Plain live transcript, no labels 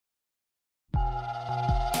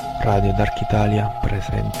Radio Dark Italia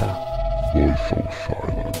presenta Voice of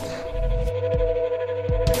Silence.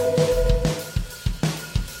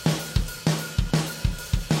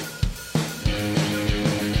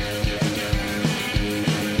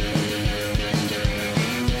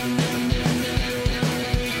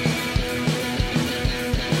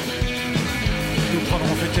 Nous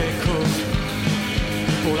prendrons tes causes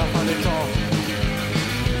pour la fin des temps,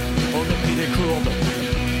 au mépris des courbes.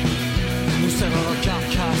 Nous sèmerons nos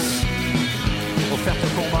carcasses, offertes au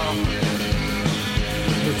combat.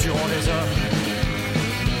 Nous tuerons les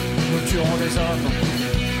hommes,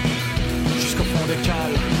 jusqu'au fond des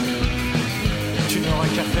cales. Tu n'auras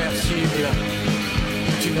qu'à faire cible,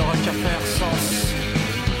 tu n'auras qu'à faire sens.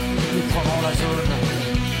 Nous prendrons la zone,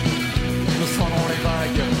 nous fendrons les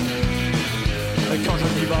vagues. Et quand je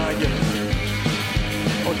divague,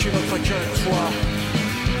 aucune autre que toi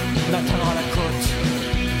n'atteindra la côte.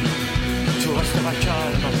 Tout restera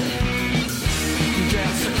calme. Une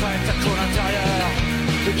guerre secrète à ton intérieur,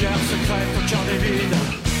 une guerre secrète au cœur des vides,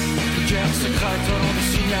 une guerre secrète au long du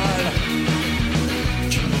signal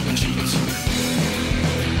qui nous quitte.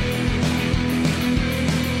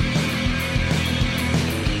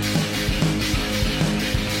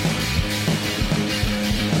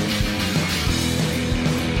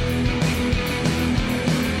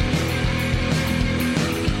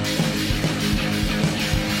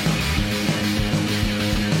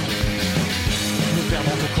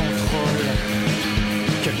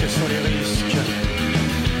 Sur les risques,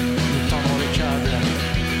 nous tendrons les câbles,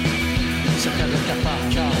 certains de cas par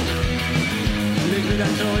cas.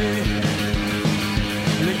 L'aiguillatorie,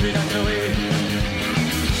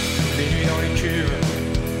 des nuits dans les cuves,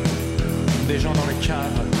 des gens dans les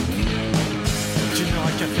caves. Tu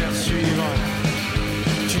n'auras qu'à faire suivre,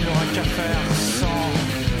 tu n'auras qu'à faire sans.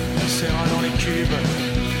 Ces reins dans les cubes,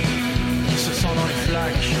 ce sang dans les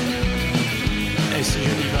flaques. Et si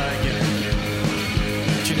je divague,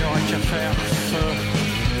 tu n'auras qu'à faire feu.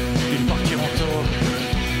 Ils partiront tôt,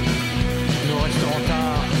 nous resterons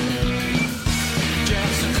tard.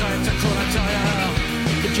 Guerre secrète à ton intérieur,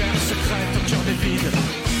 guerre secrète au cœur des vides,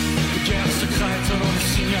 guerre secrète au long du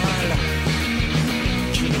signal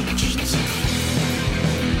qui nous quitte.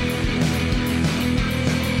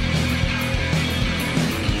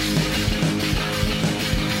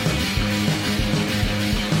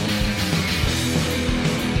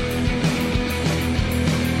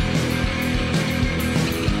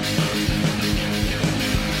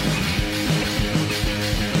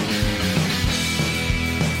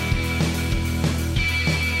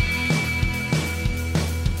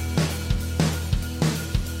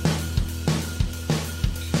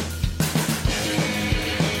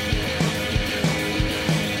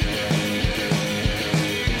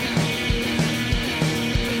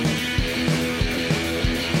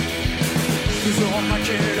 Nous aurons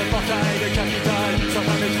craqué le portail de Capitale, sans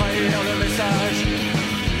jamais trahir le message.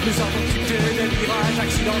 Nous avons crypté des virages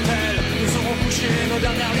accidentels, nous aurons bouché nos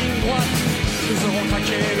dernières lignes droites. Nous aurons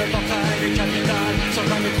craqué le portail de Capitale, sans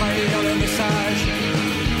jamais trahir le message.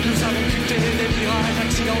 Nous avons crypté des virages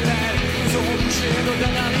accidentels, nous aurons bouché nos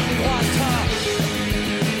dernières lignes droites.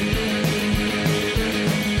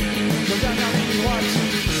 Nos dernières lignes droites.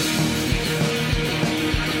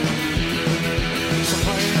 Sans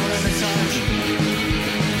trahir le message.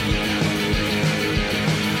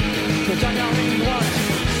 La dernière ligne droite.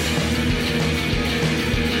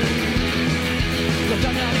 La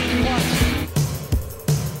dernière ligne droite.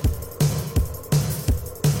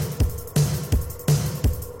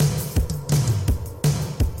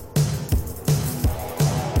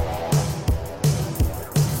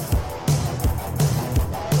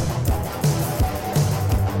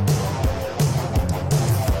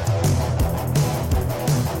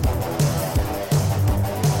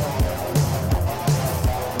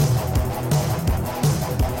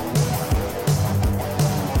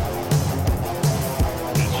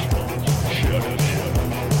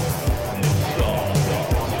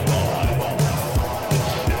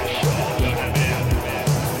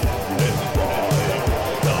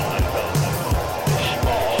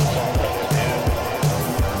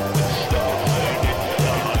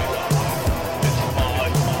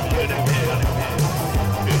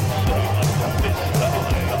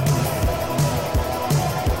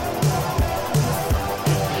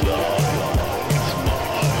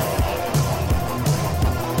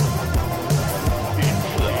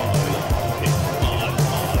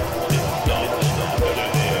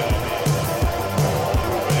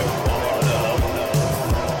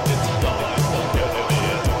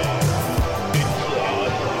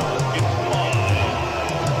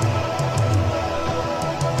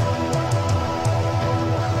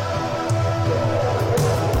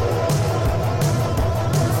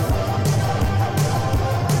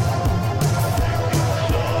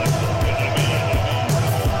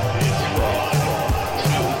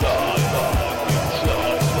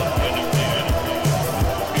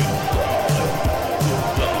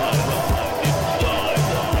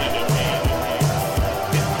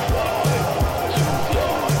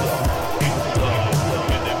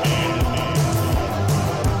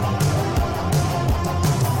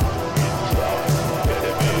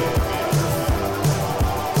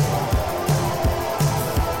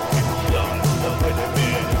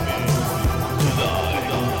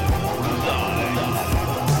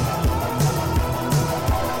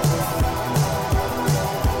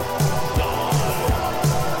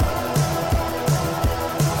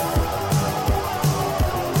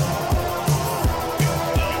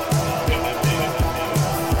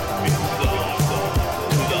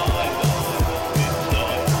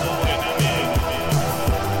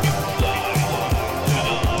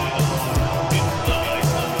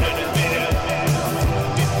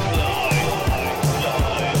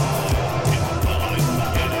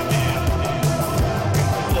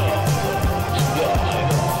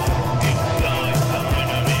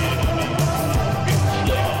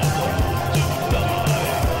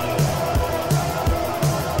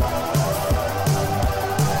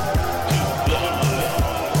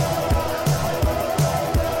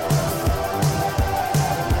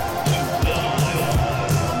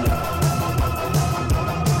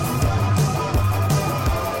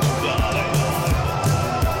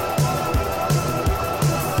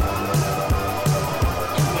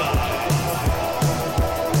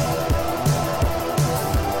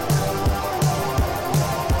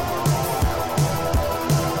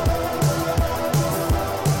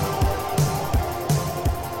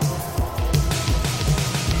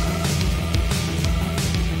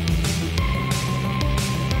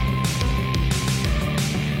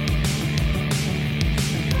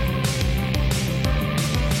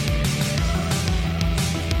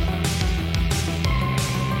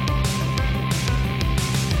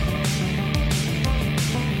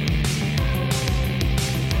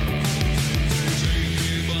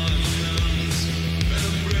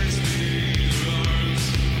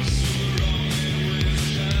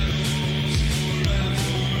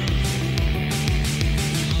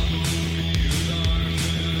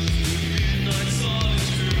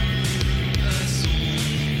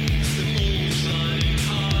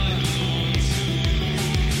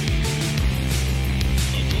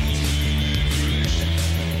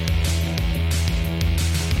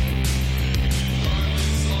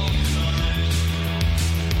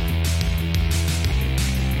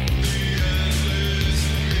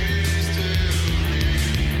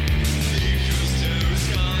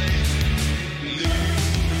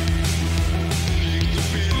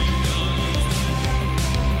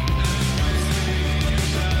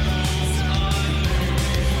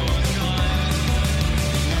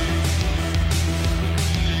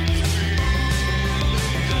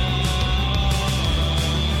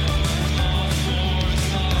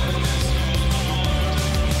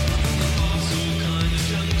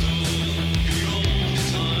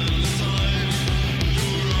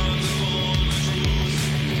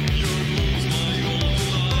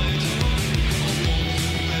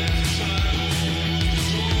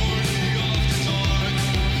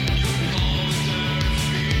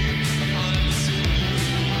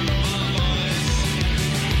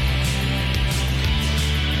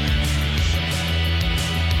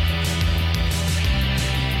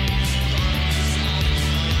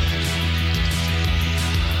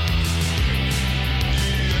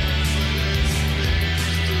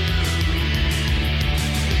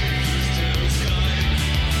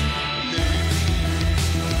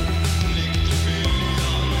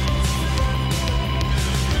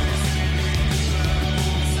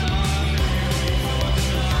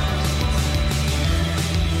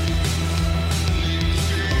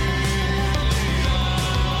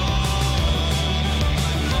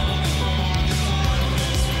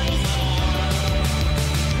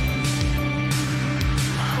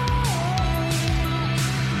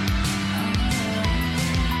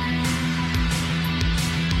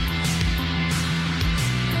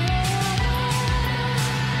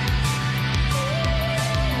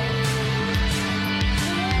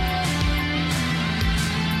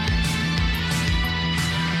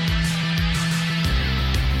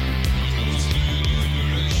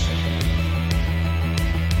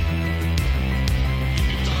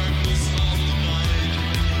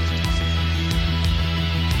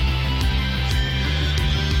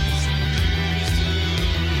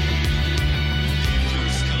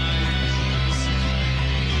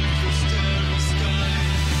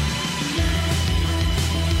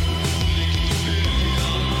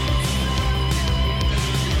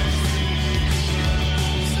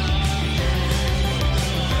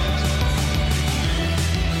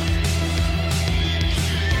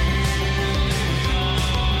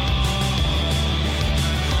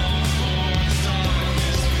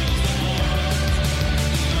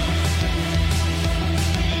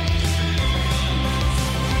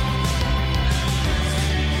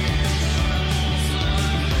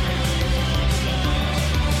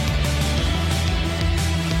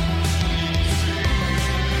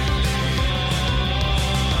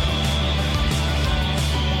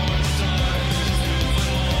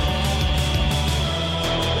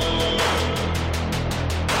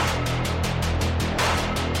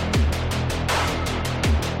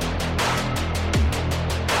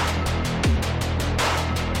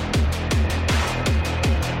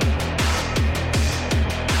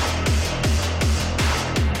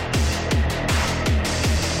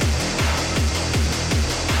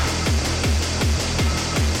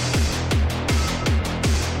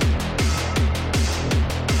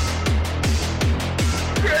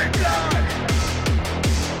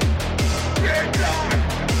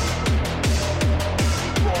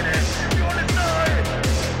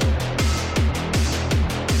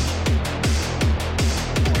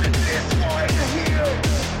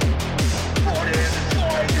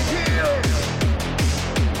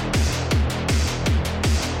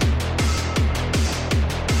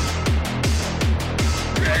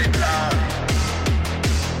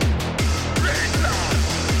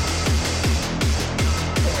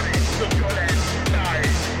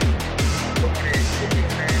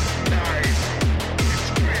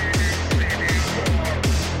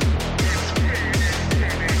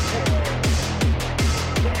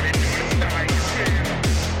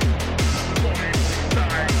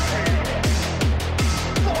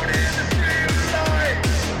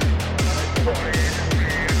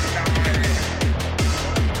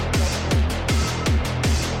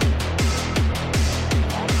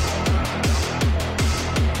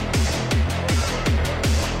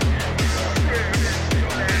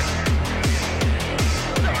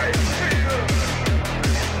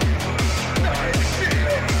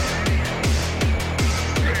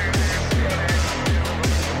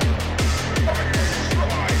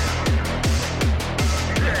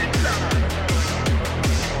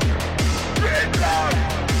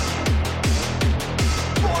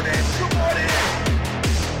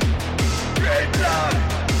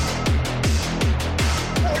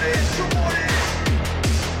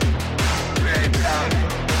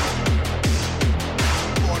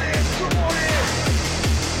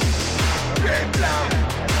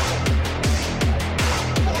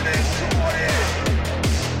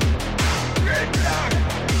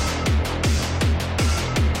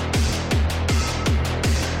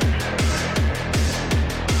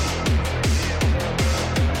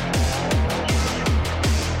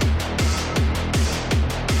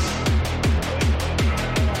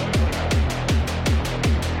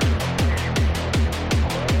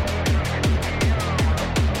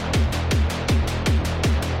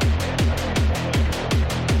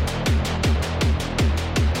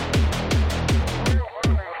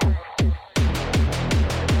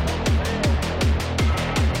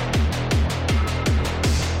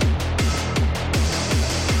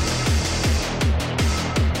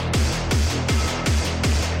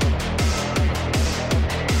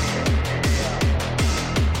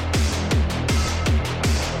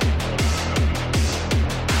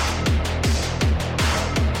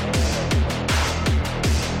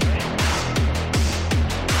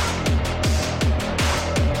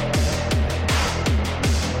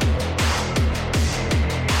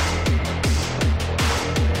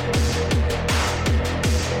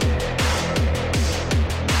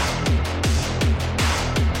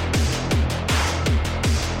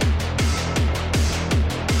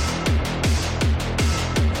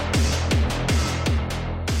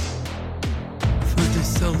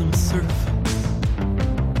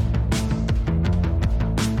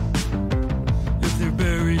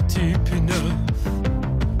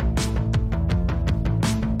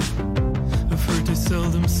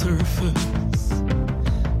 surface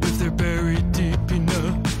if they're buried deep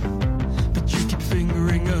enough. But you keep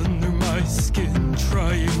fingering under my skin,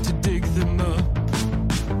 trying to dig them up.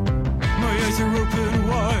 My eyes are open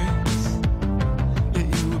wide, yet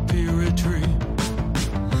you appear a dream.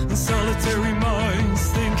 And solitary minds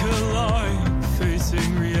think alike,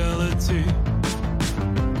 facing reality.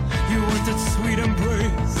 You want that sweet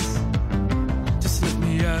embrace, just let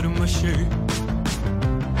me out of my shape.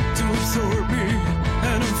 To absorb me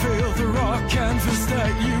and unveil the raw canvas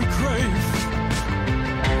that you crave.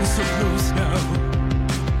 So close now,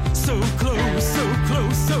 so close, so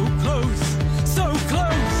close, so close, so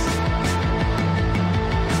close.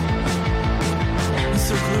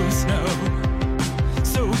 So close now,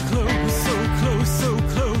 so close, so close, so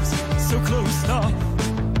close, so close now.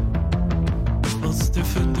 All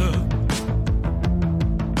stiffened up.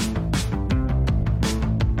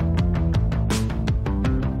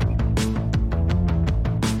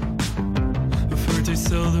 They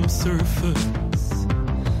seldom surface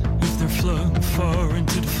if they're flung far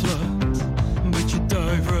into the flood. But you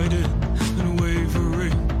dive right in and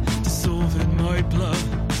wavering, dissolving my blood.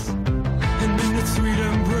 And in that sweet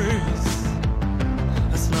embrace,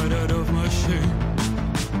 I slide out of my shape.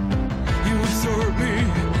 You absorb me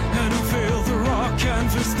and unveil the raw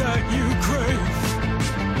canvas that you crave.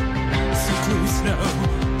 So close now,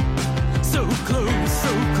 so close,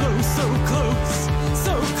 so close, so close,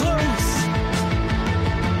 so close.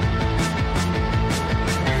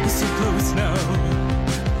 So close now,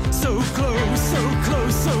 so close, so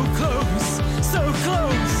close, so close, so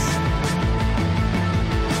close.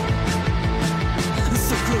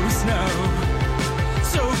 So close now,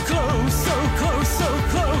 so close, so close, so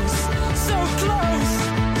close, so close.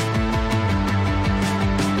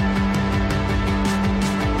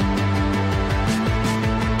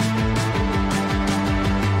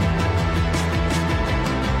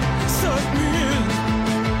 Suck me in.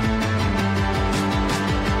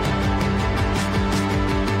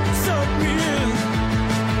 Suck me in.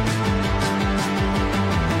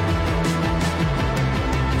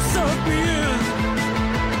 Suck me in.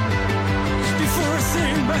 Before I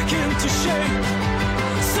sink back into shape.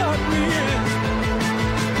 Suck me in.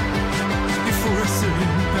 Before I sink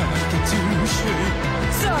back into shape.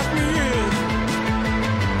 Suck me in.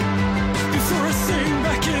 Before I sink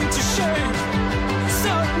back into shape.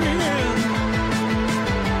 Suck me in.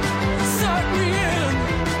 Suck me in.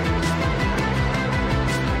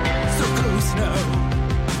 So close now,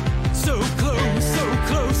 so close, so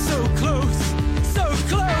close, so close, so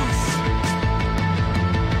close.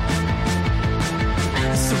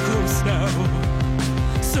 So close now,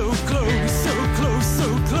 so close, so close, so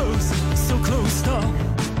close, so close now.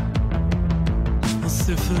 All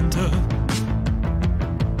stiffened up.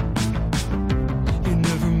 You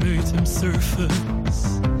never made him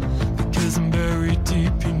surface because I'm buried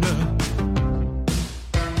deep enough.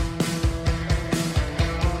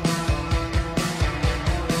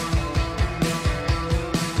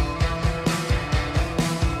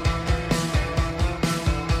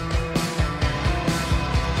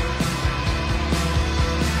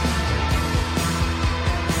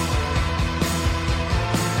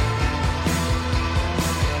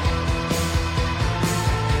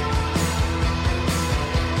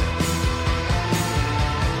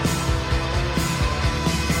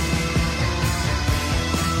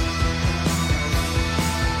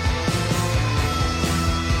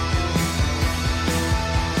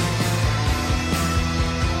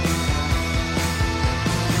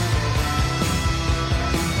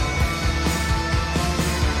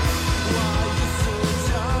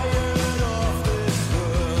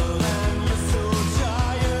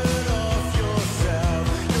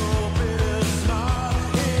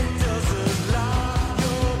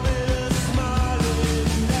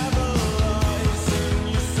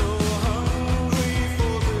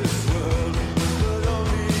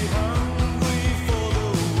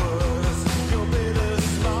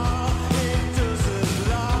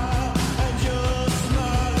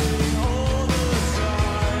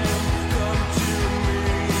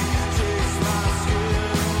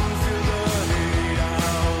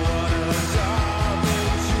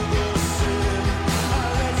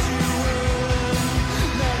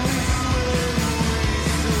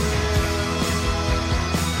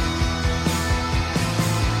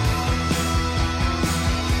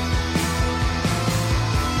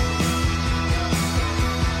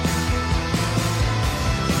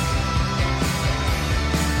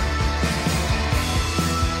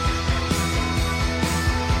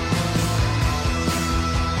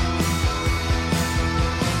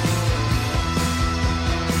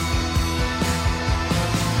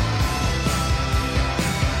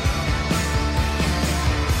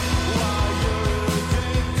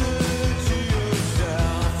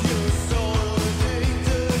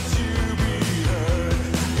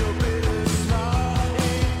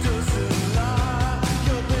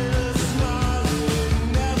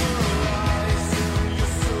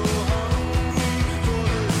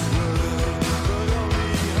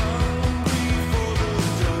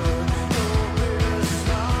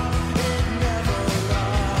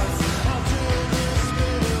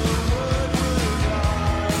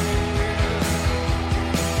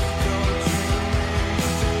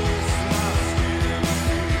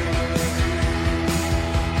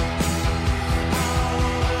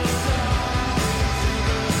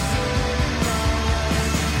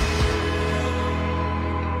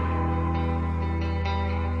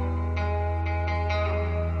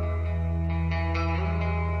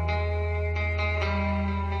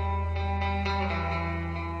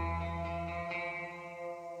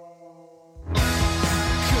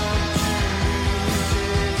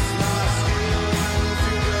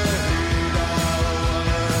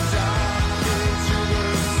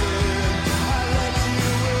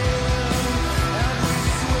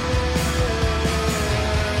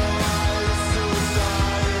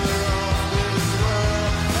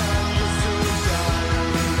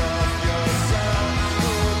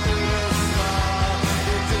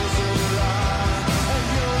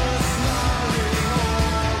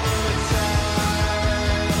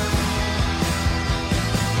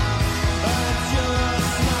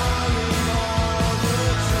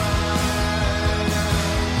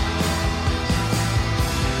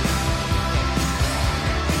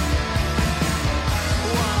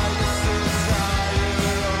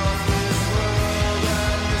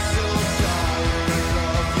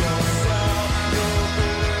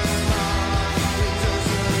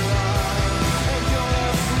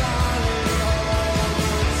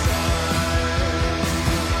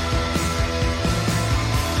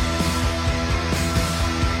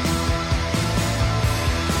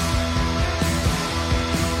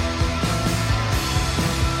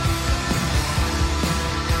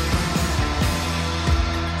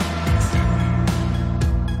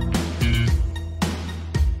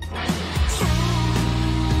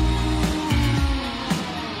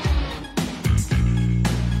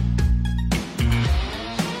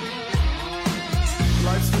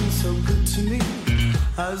 to me?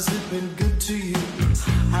 Has it been good to you?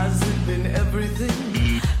 Has it been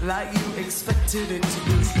everything that you expected it to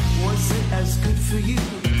be? Was it as good for you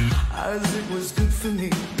as it was good for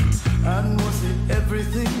me? And was it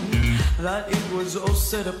everything that it was all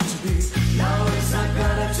set up to be? Now is that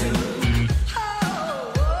gratitude?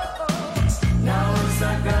 Now is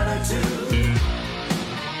that gratitude?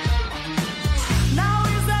 Now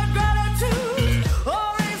is that gratitude?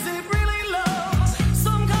 Or is it really love?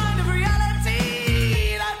 Some kind of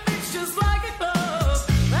reality that fits just like a glove.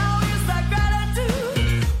 Now is that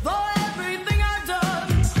gratitude for everything I've done?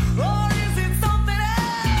 Or is it something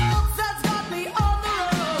else that's got me on the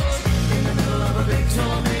road? In the middle of a big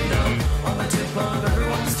tornado, on the tip of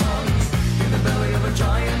everyone's tongue. In the belly of a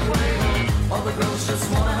giant whale, all the girls just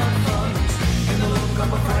wanna have fun. In the look of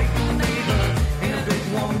a frightened neighbor, in a big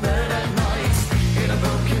warm bed at night, in a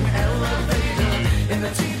broken elevator, in the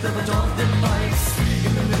teeth of a dog that bites,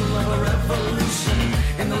 in the middle of a revolution,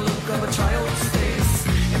 in the look of a child's face,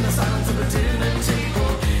 in the silence of a dinner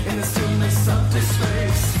table, in the stillness of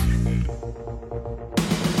disgrace.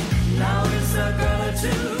 Now is that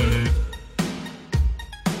gratitude?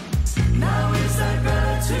 Now is that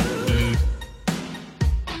gratitude?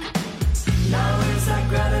 Now is that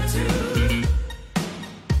gratitude?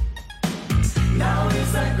 Now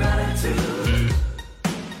is that gratitude?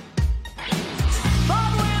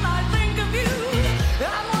 But when I think of you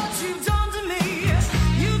and what you've done to me,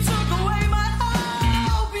 you took away my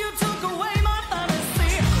hope, you took away my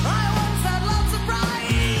fantasy. I once had lots of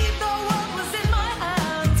pride, the world was in my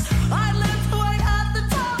hands. I lived way at the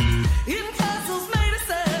top, in castles made of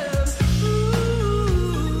sand.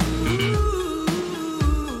 Ooh,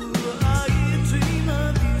 I dream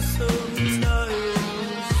of you sometimes.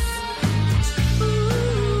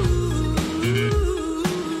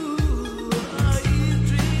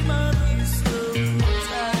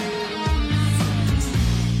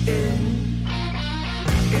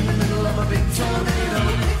 In the middle of a big tornado,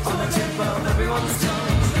 on the tip of everyone's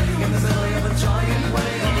tongue, in the belly of a giant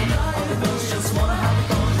whale, all the girls just wanna have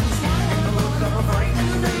fun. In the look of a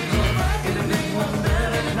frightened neighbor, in a big warm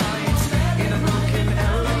bed at night, in a broken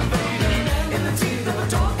elevator, in the teeth of a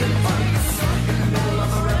dog that bites, in the middle of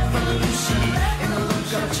a revolution, in the look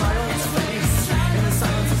of a child's face, in the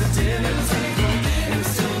silence of the dinner table, in the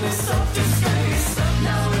stillness of disgrace.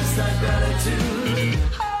 Now is that gratitude?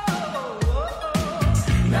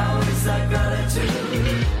 Now is that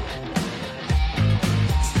gratitude?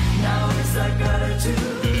 Now is that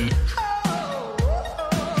gratitude?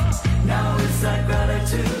 Now is that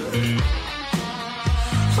gratitude?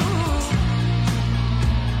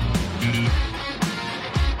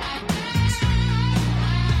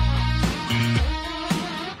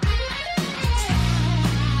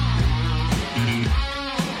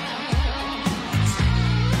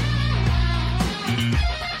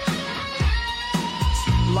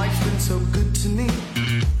 Life's been so good to me.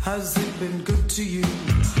 Has it been good to you?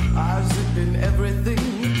 Has it been everything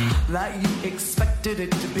that you expected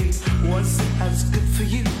it to be? Was it as good for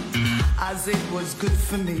you as it was good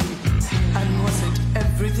for me? And was it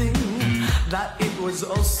everything that it was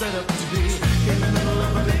all set up to be? In the middle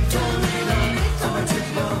of a big tornado, on the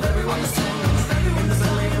tip of everyone's tongue, in the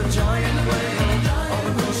belly of a giant whale, all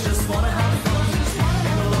the girls just wanna have fun.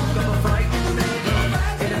 In the look of a frightened neighbor,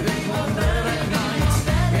 in a big warm bed at night,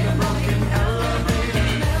 in a broken elevator,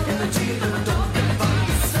 in the teeth of a dog that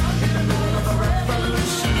bites, in the middle of a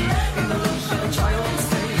revolution, in the look of a child's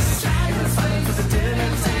face, in the silence of the dinner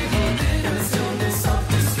table, in the stillness of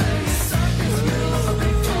disgrace. In the middle of a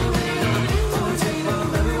big tornado, on the tip of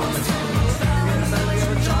everyone's tongue, in the belly of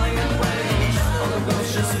a giant whale, all the girls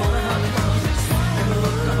just wanna have fun.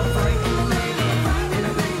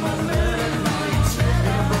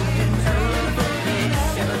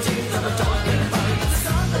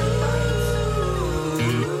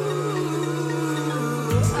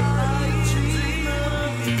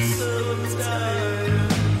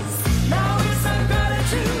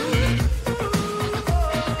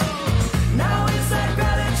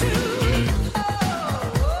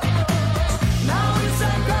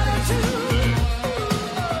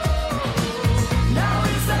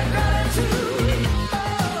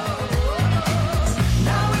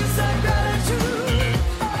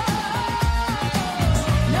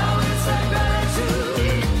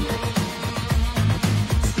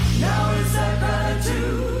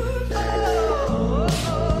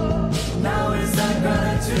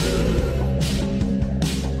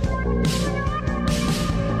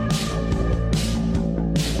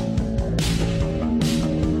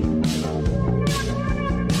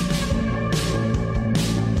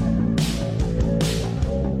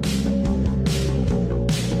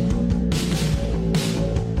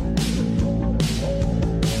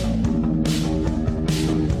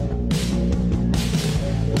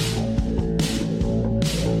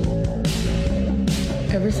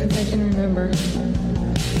 Ever since I can remember,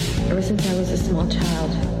 ever since I was a small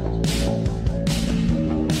child,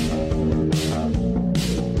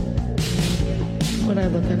 when I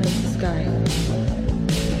look up at the sky,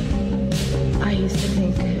 I used to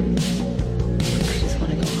think, I just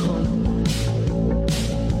want to go home.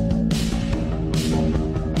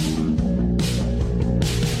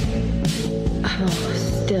 I've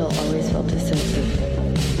still always felt a sense of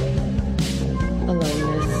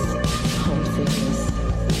aloneness, homesickness,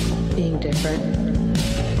 being different,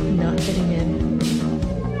 not fitting in,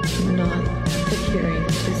 not adhering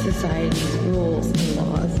to society's rules and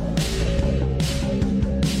laws.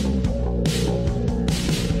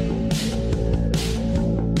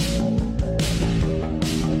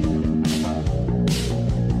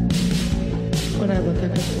 When I look up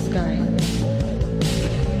at the sky,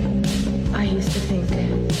 I used to think, I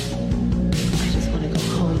just want to go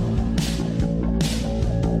home.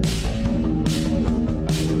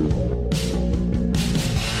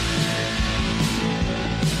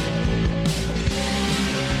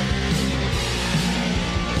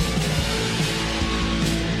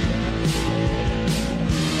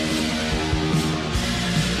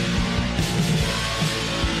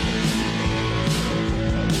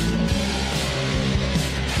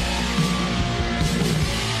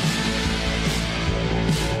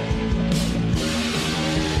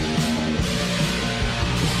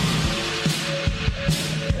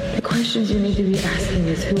 The questions you need to be asking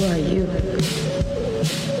is, who are you?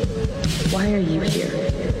 Why are you here?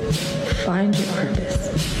 Find your purpose.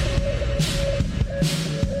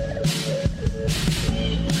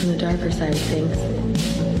 On the darker side of things,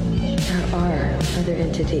 there are other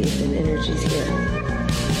entities and energies here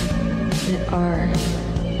that are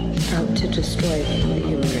out to destroy the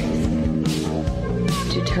human race,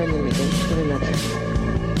 to turn them against one another,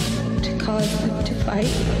 to cause them to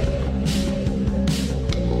fight,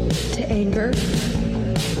 to anger.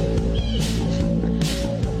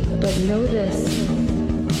 But know this: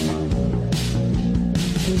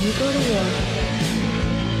 when you go to war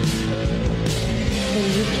and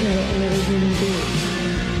you kill another human being,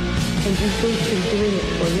 and you think you're doing it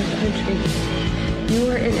for your country, you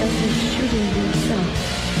are in essence shooting yourself.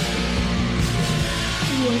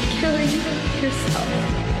 You are killing yourself.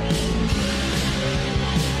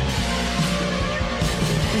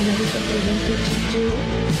 And that is what they want you to do.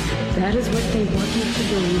 That is what they want you to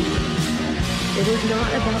believe. It is not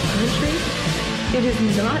about country. It is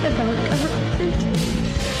not about government.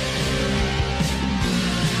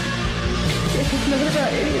 It is not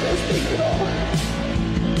about any of those things at all.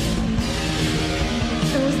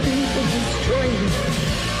 Those things will destroy you.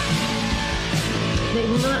 They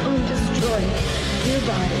will not only destroy your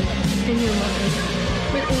body and your mind,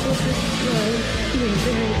 but it will destroy your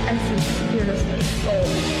very essence of your soul.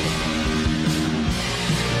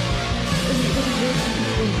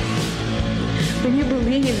 When you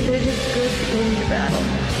believe that it is good to win your battle,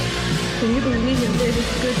 when you believe that it is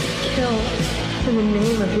good to kill in the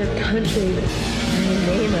name of your country, in the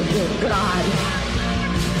name of your God,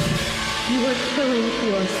 you are killing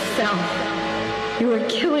yourself. You are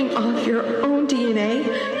killing off your own DNA,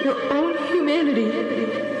 your own humanity.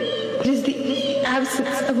 It is the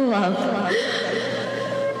absence of love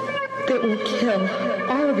that will kill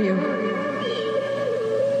all of you.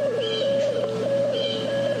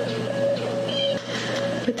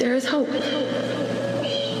 But there is hope.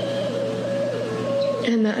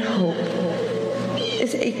 And that hope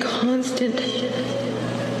is a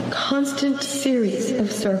constant series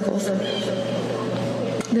of circles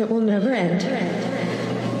that will never end,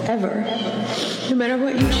 ever. No matter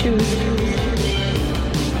what you choose,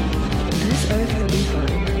 this earth will be fine.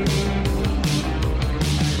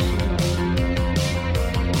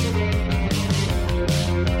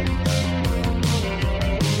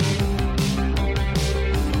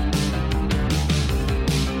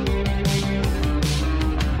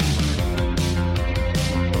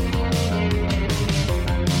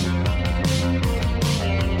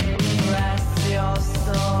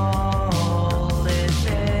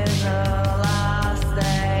 Last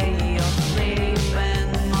day of sleep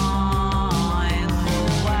and mine.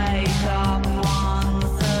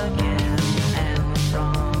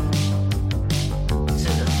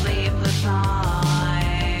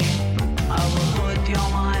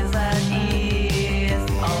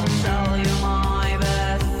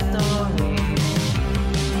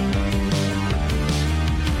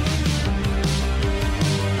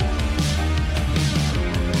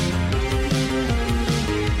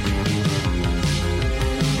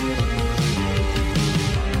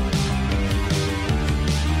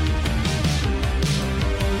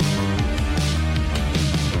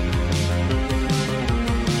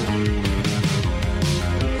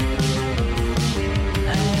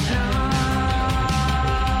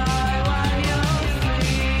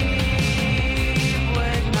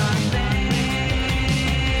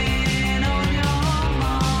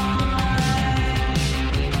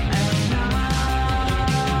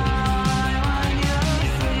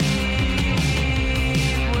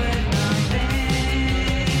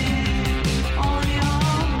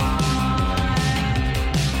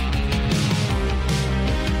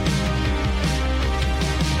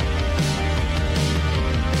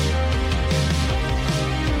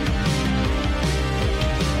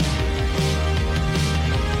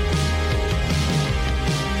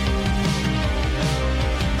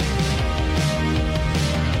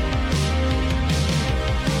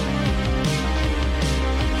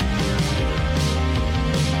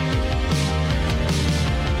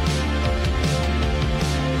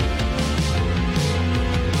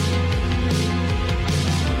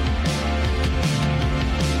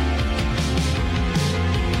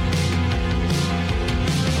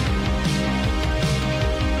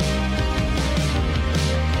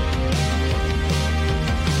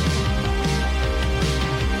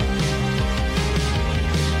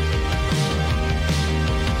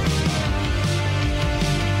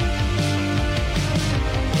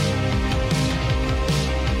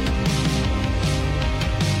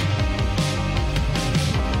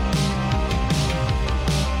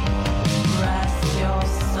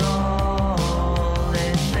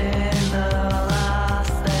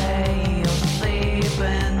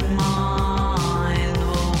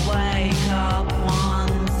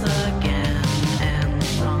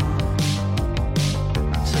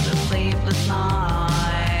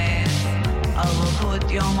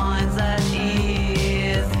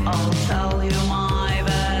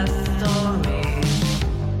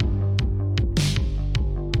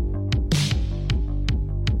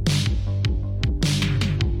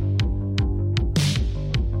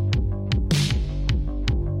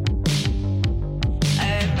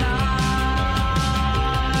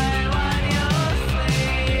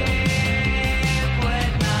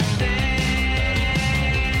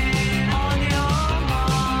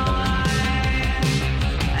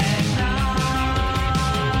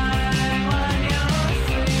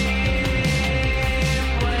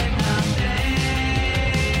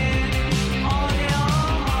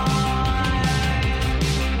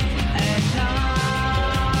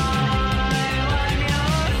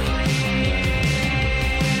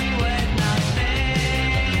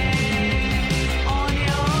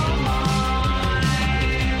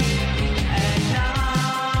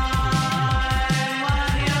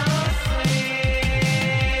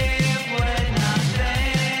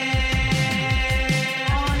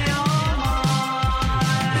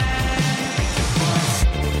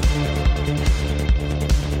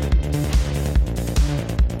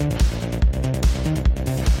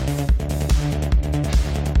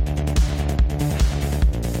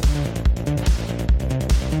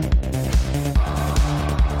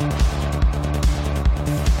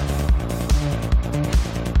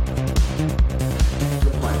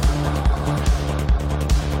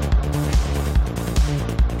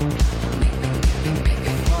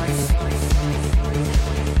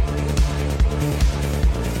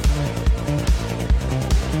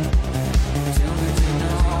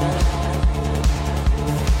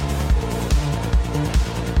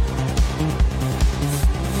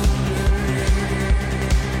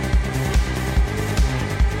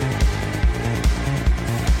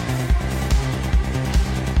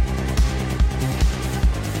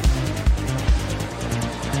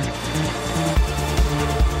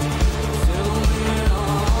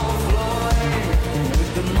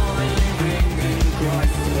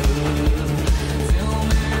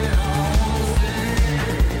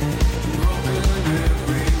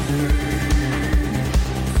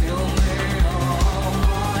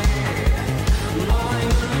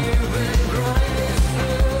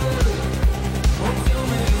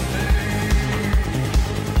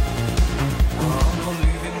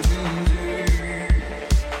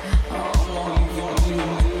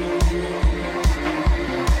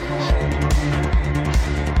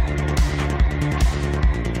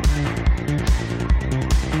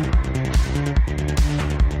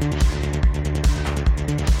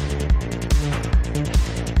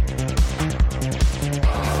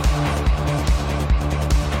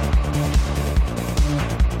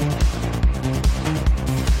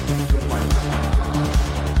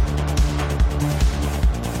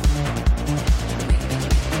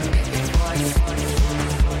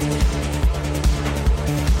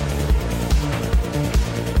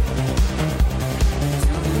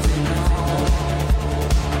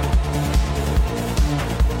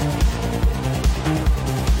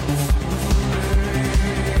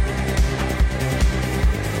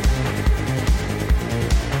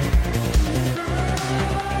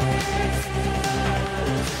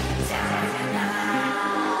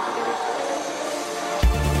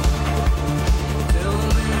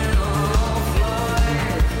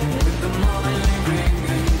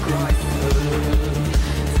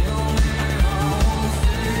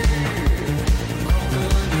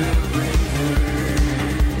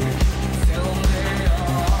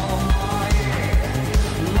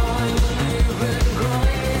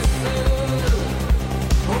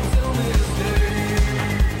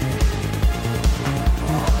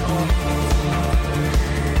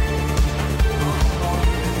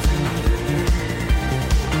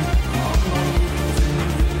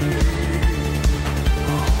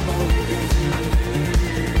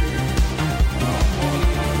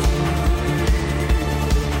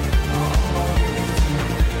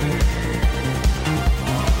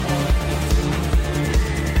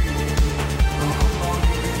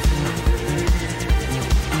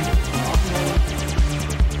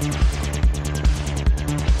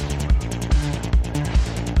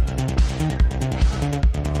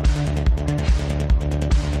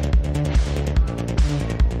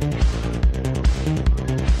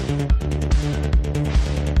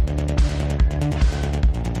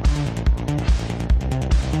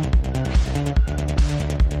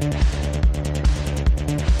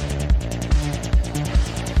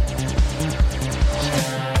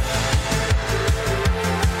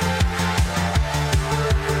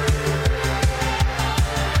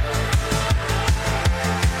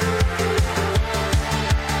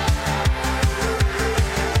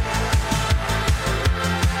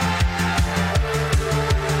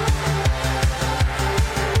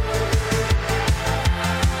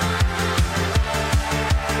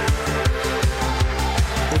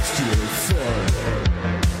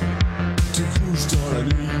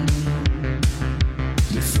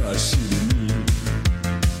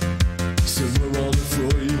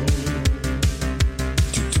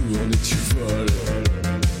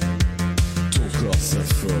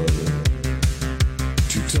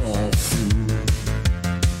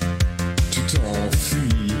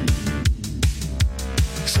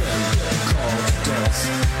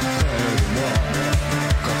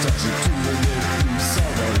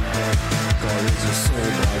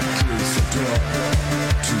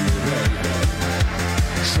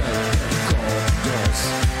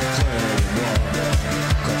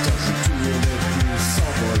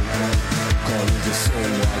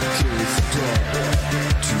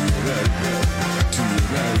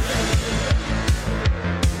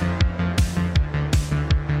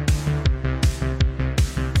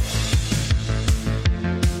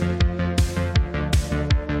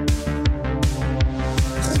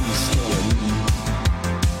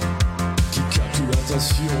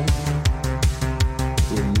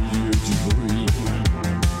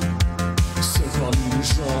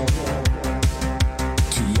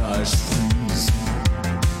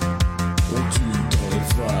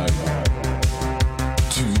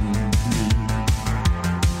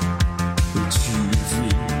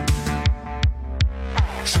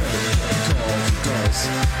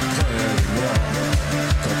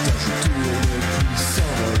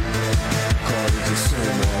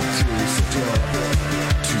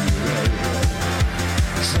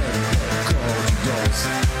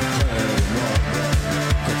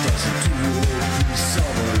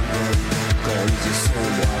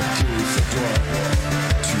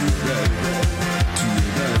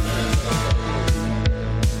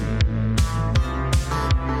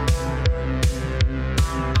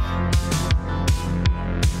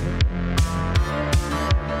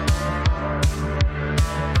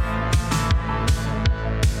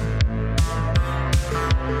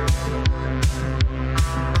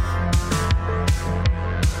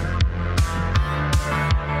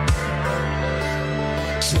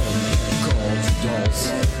 Give me your word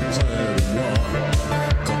and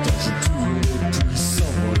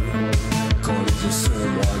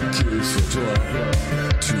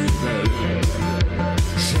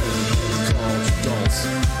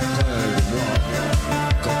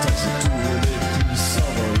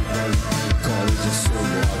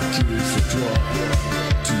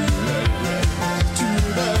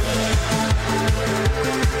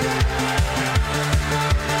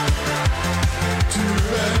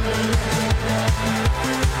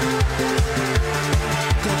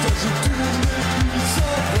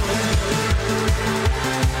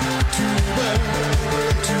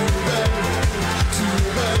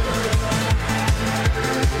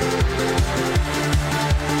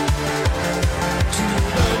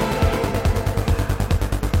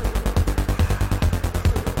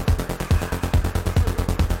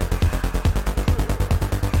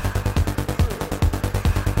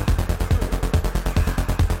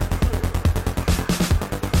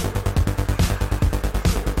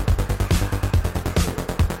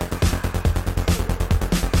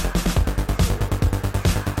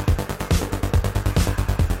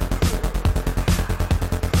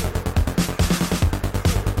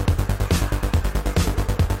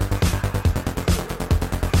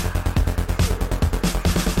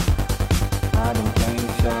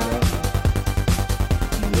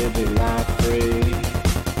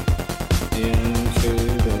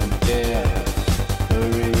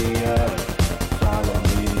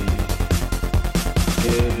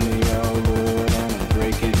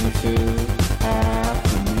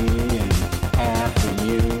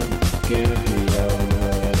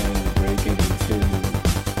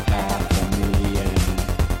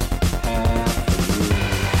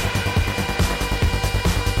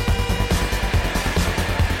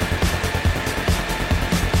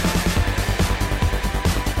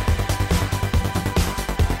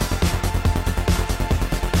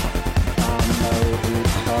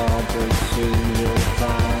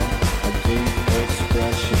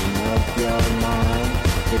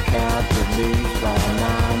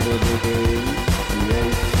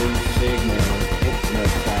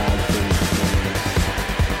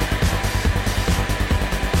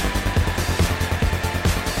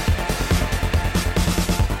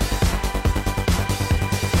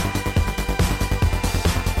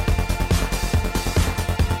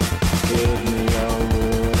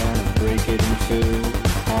break it into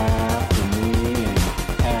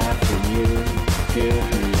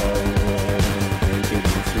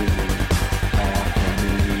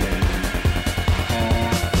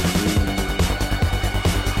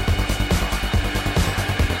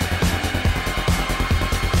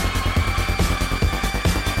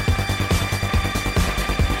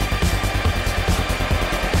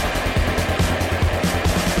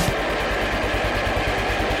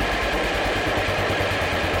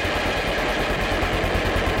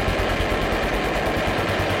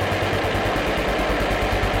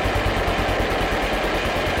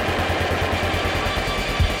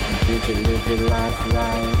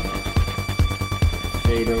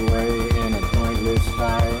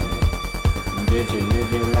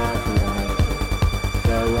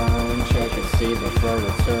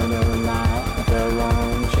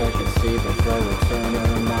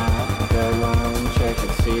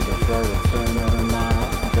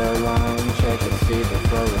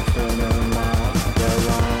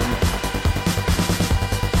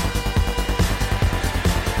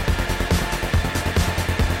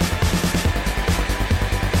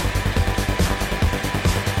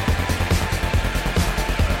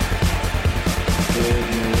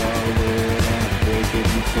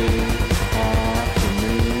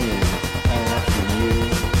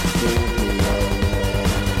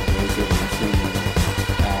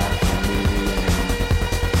half of me.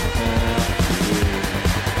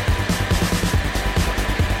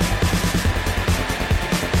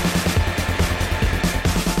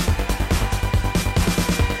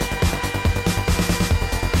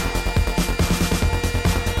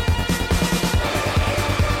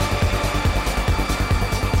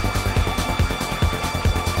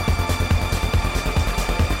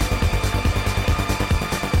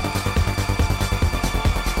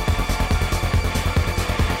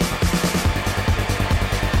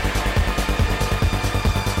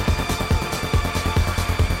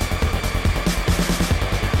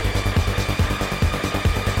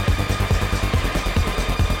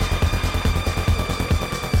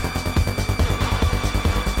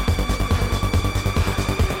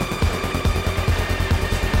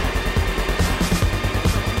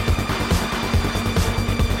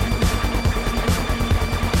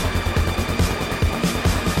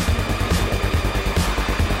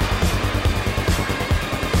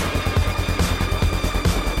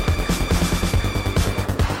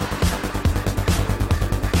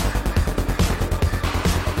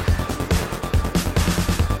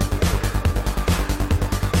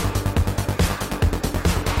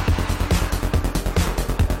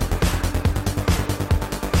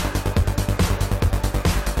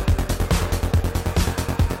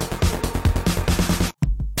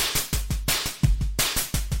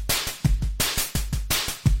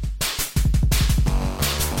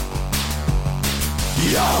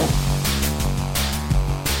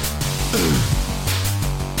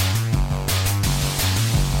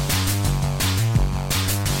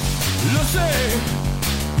 Lucy,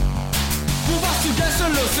 wo warst du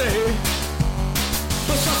gestern, Lucy?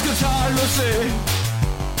 Was hast getan, Lucy?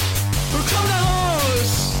 Komm da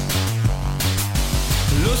raus!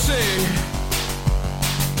 Lucy,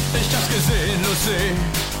 ich hab's gesehen, Lucy.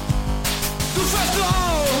 Du fährst nur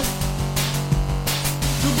auf!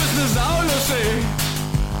 Du bist ne Sau, Lucy!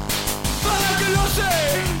 Verrecke, Lucy!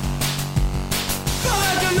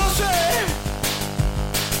 Verrecke, Lucy!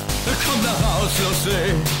 Komm da raus, Lucy!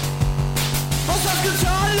 Was hast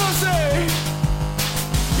getan, Lucy?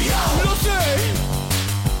 Ja, Lucy!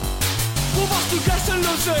 Wo warst du gestern,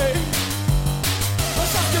 Lucy?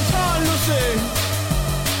 Was hast getan, Lucy?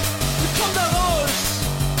 Komm da raus!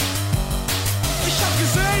 Ich hab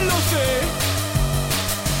gesehen, Lucy!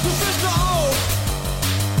 Du fährst nur auf!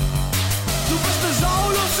 Du bist ne Sau,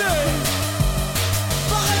 Lucy!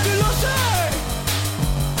 Verrecke, Lucy!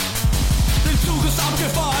 Der Zug ist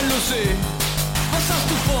abgefahren, Lucy! Was hast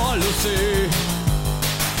du vor, Lucy?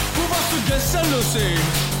 Wo warst du gestern, Lucy?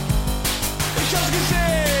 Ich hab's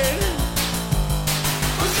gesehen!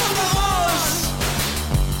 Komm da raus!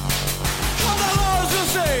 Komm da raus,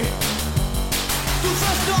 Lucy! Du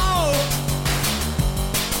fährst nur auf!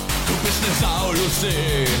 Du bist ne Sau, Lucy!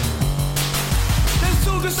 Der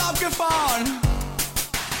Zug ist abgefahren!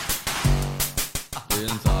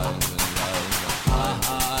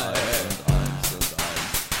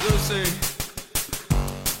 Lucy!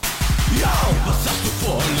 Ja, was hast du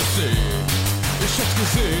vor, Lucy? Ich hab's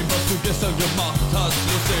gesehen, was du gestern gemacht hast,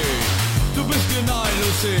 Lucy. Du bist gemein,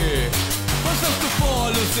 Lucy. Was hast du vor,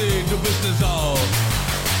 Lucy? Du bist ne Sau.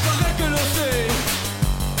 Verrecke, Lucy.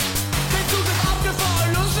 Der Zug ist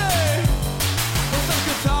abgefahren, Lucy. Was hast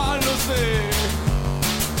getan, Lucy?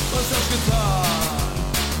 Was hast getan?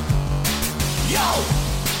 Yo!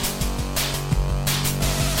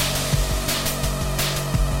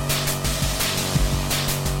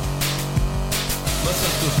 Was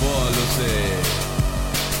hast du vor, Lucy?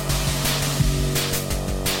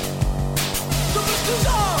 Du bist du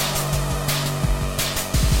so!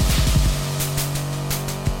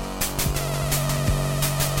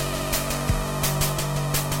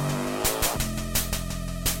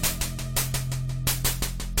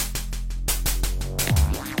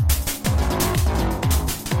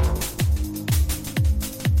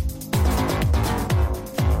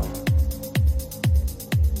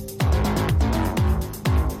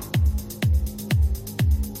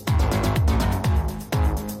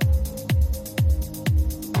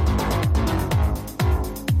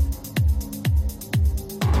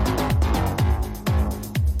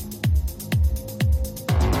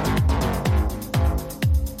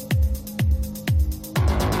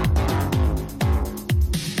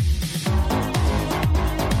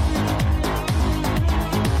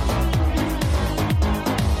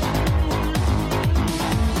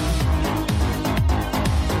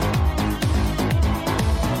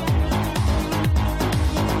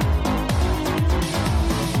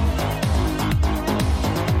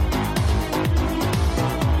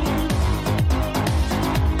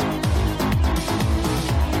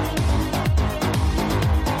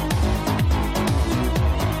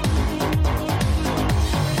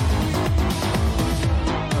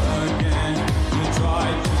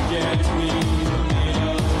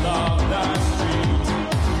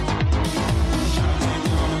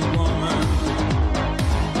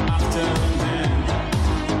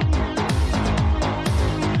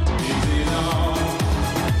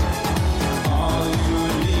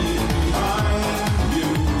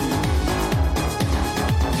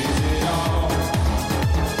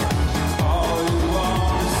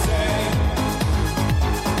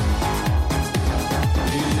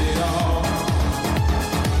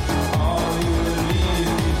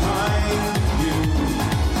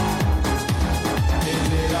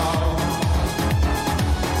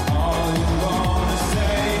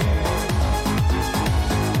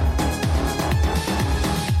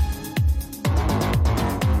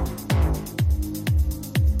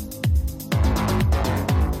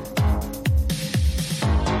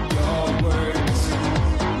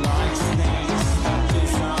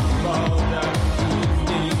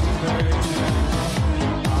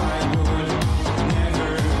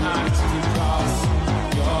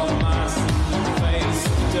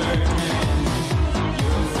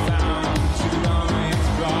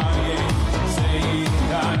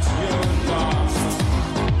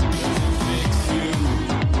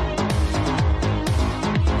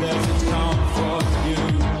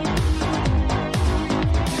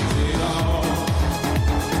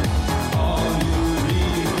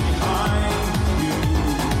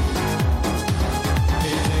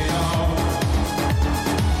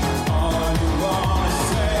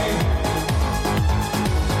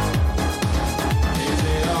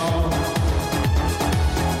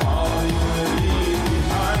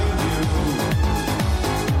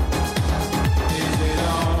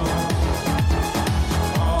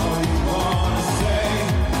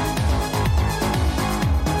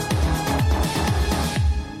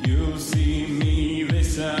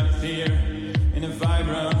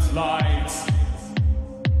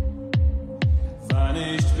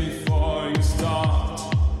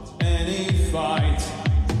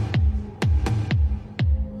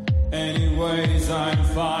 Anyways, I'm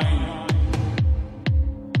fine,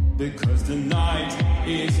 because the night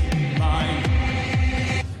is mine.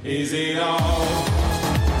 Is it all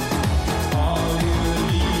you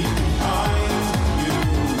leave behind you?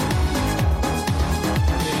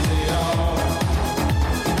 Is it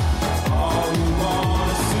all you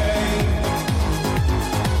wanna say?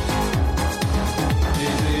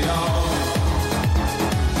 Is it all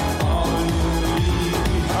you leave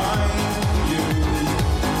behind you?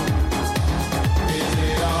 Is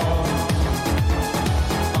it all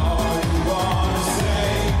you wanna say?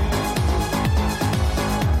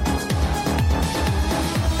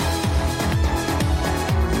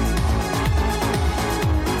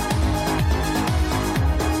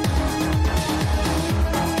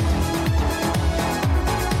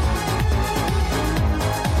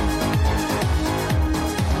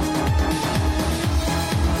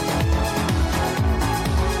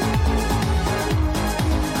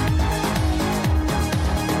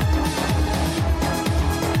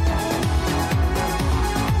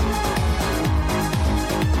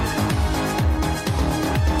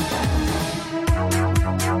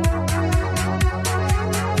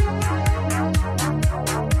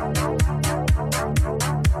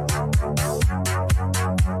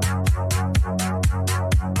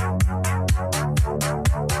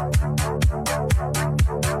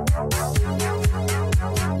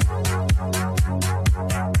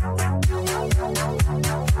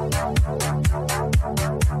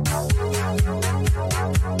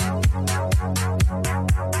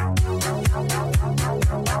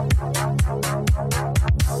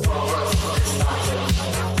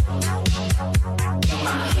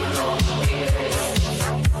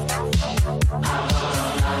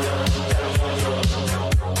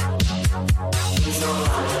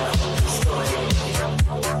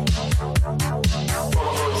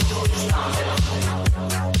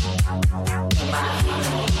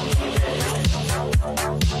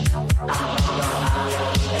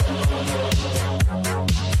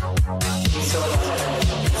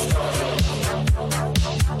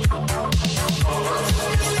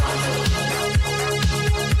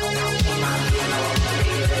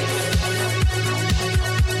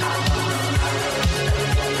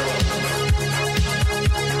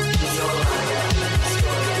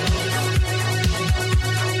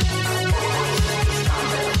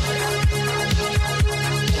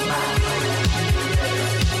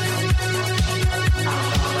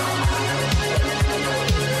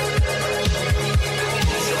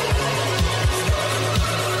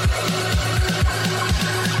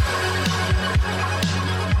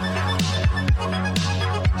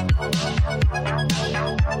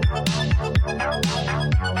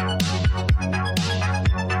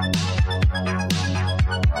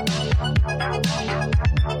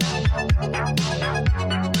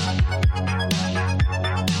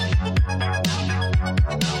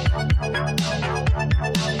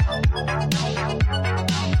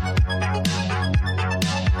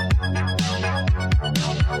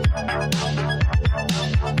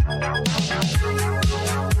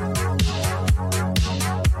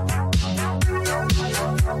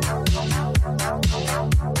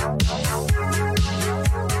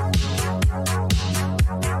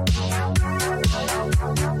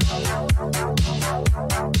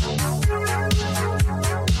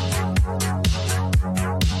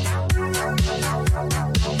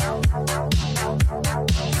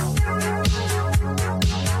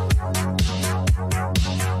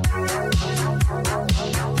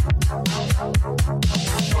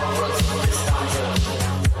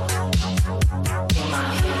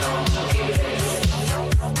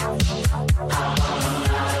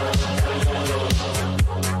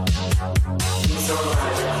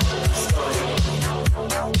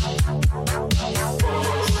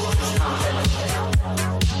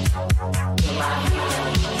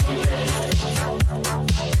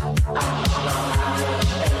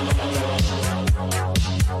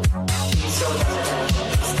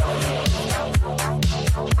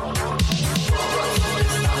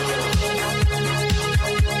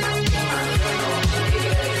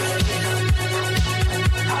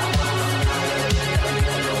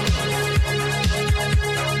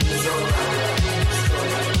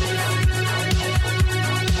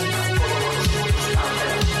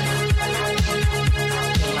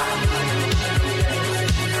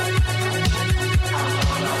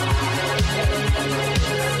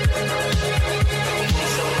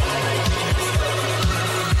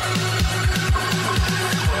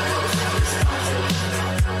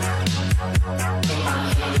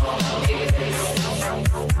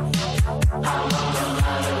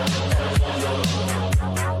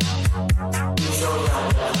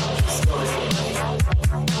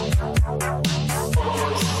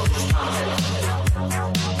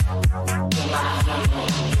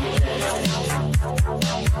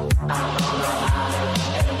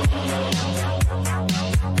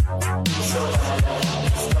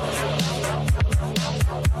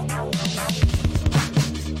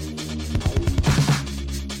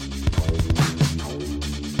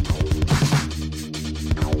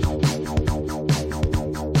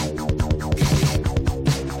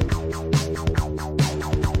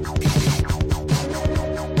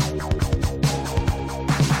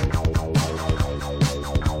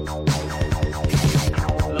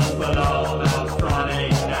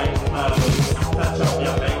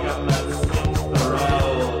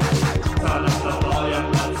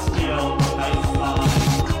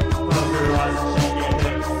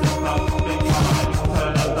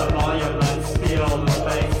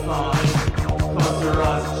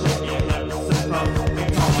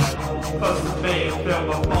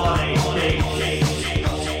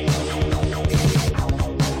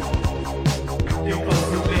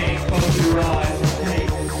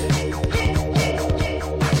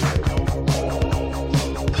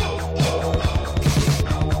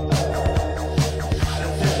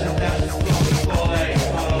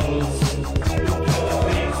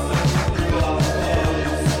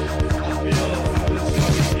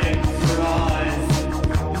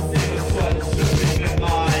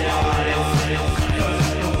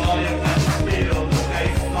 Feel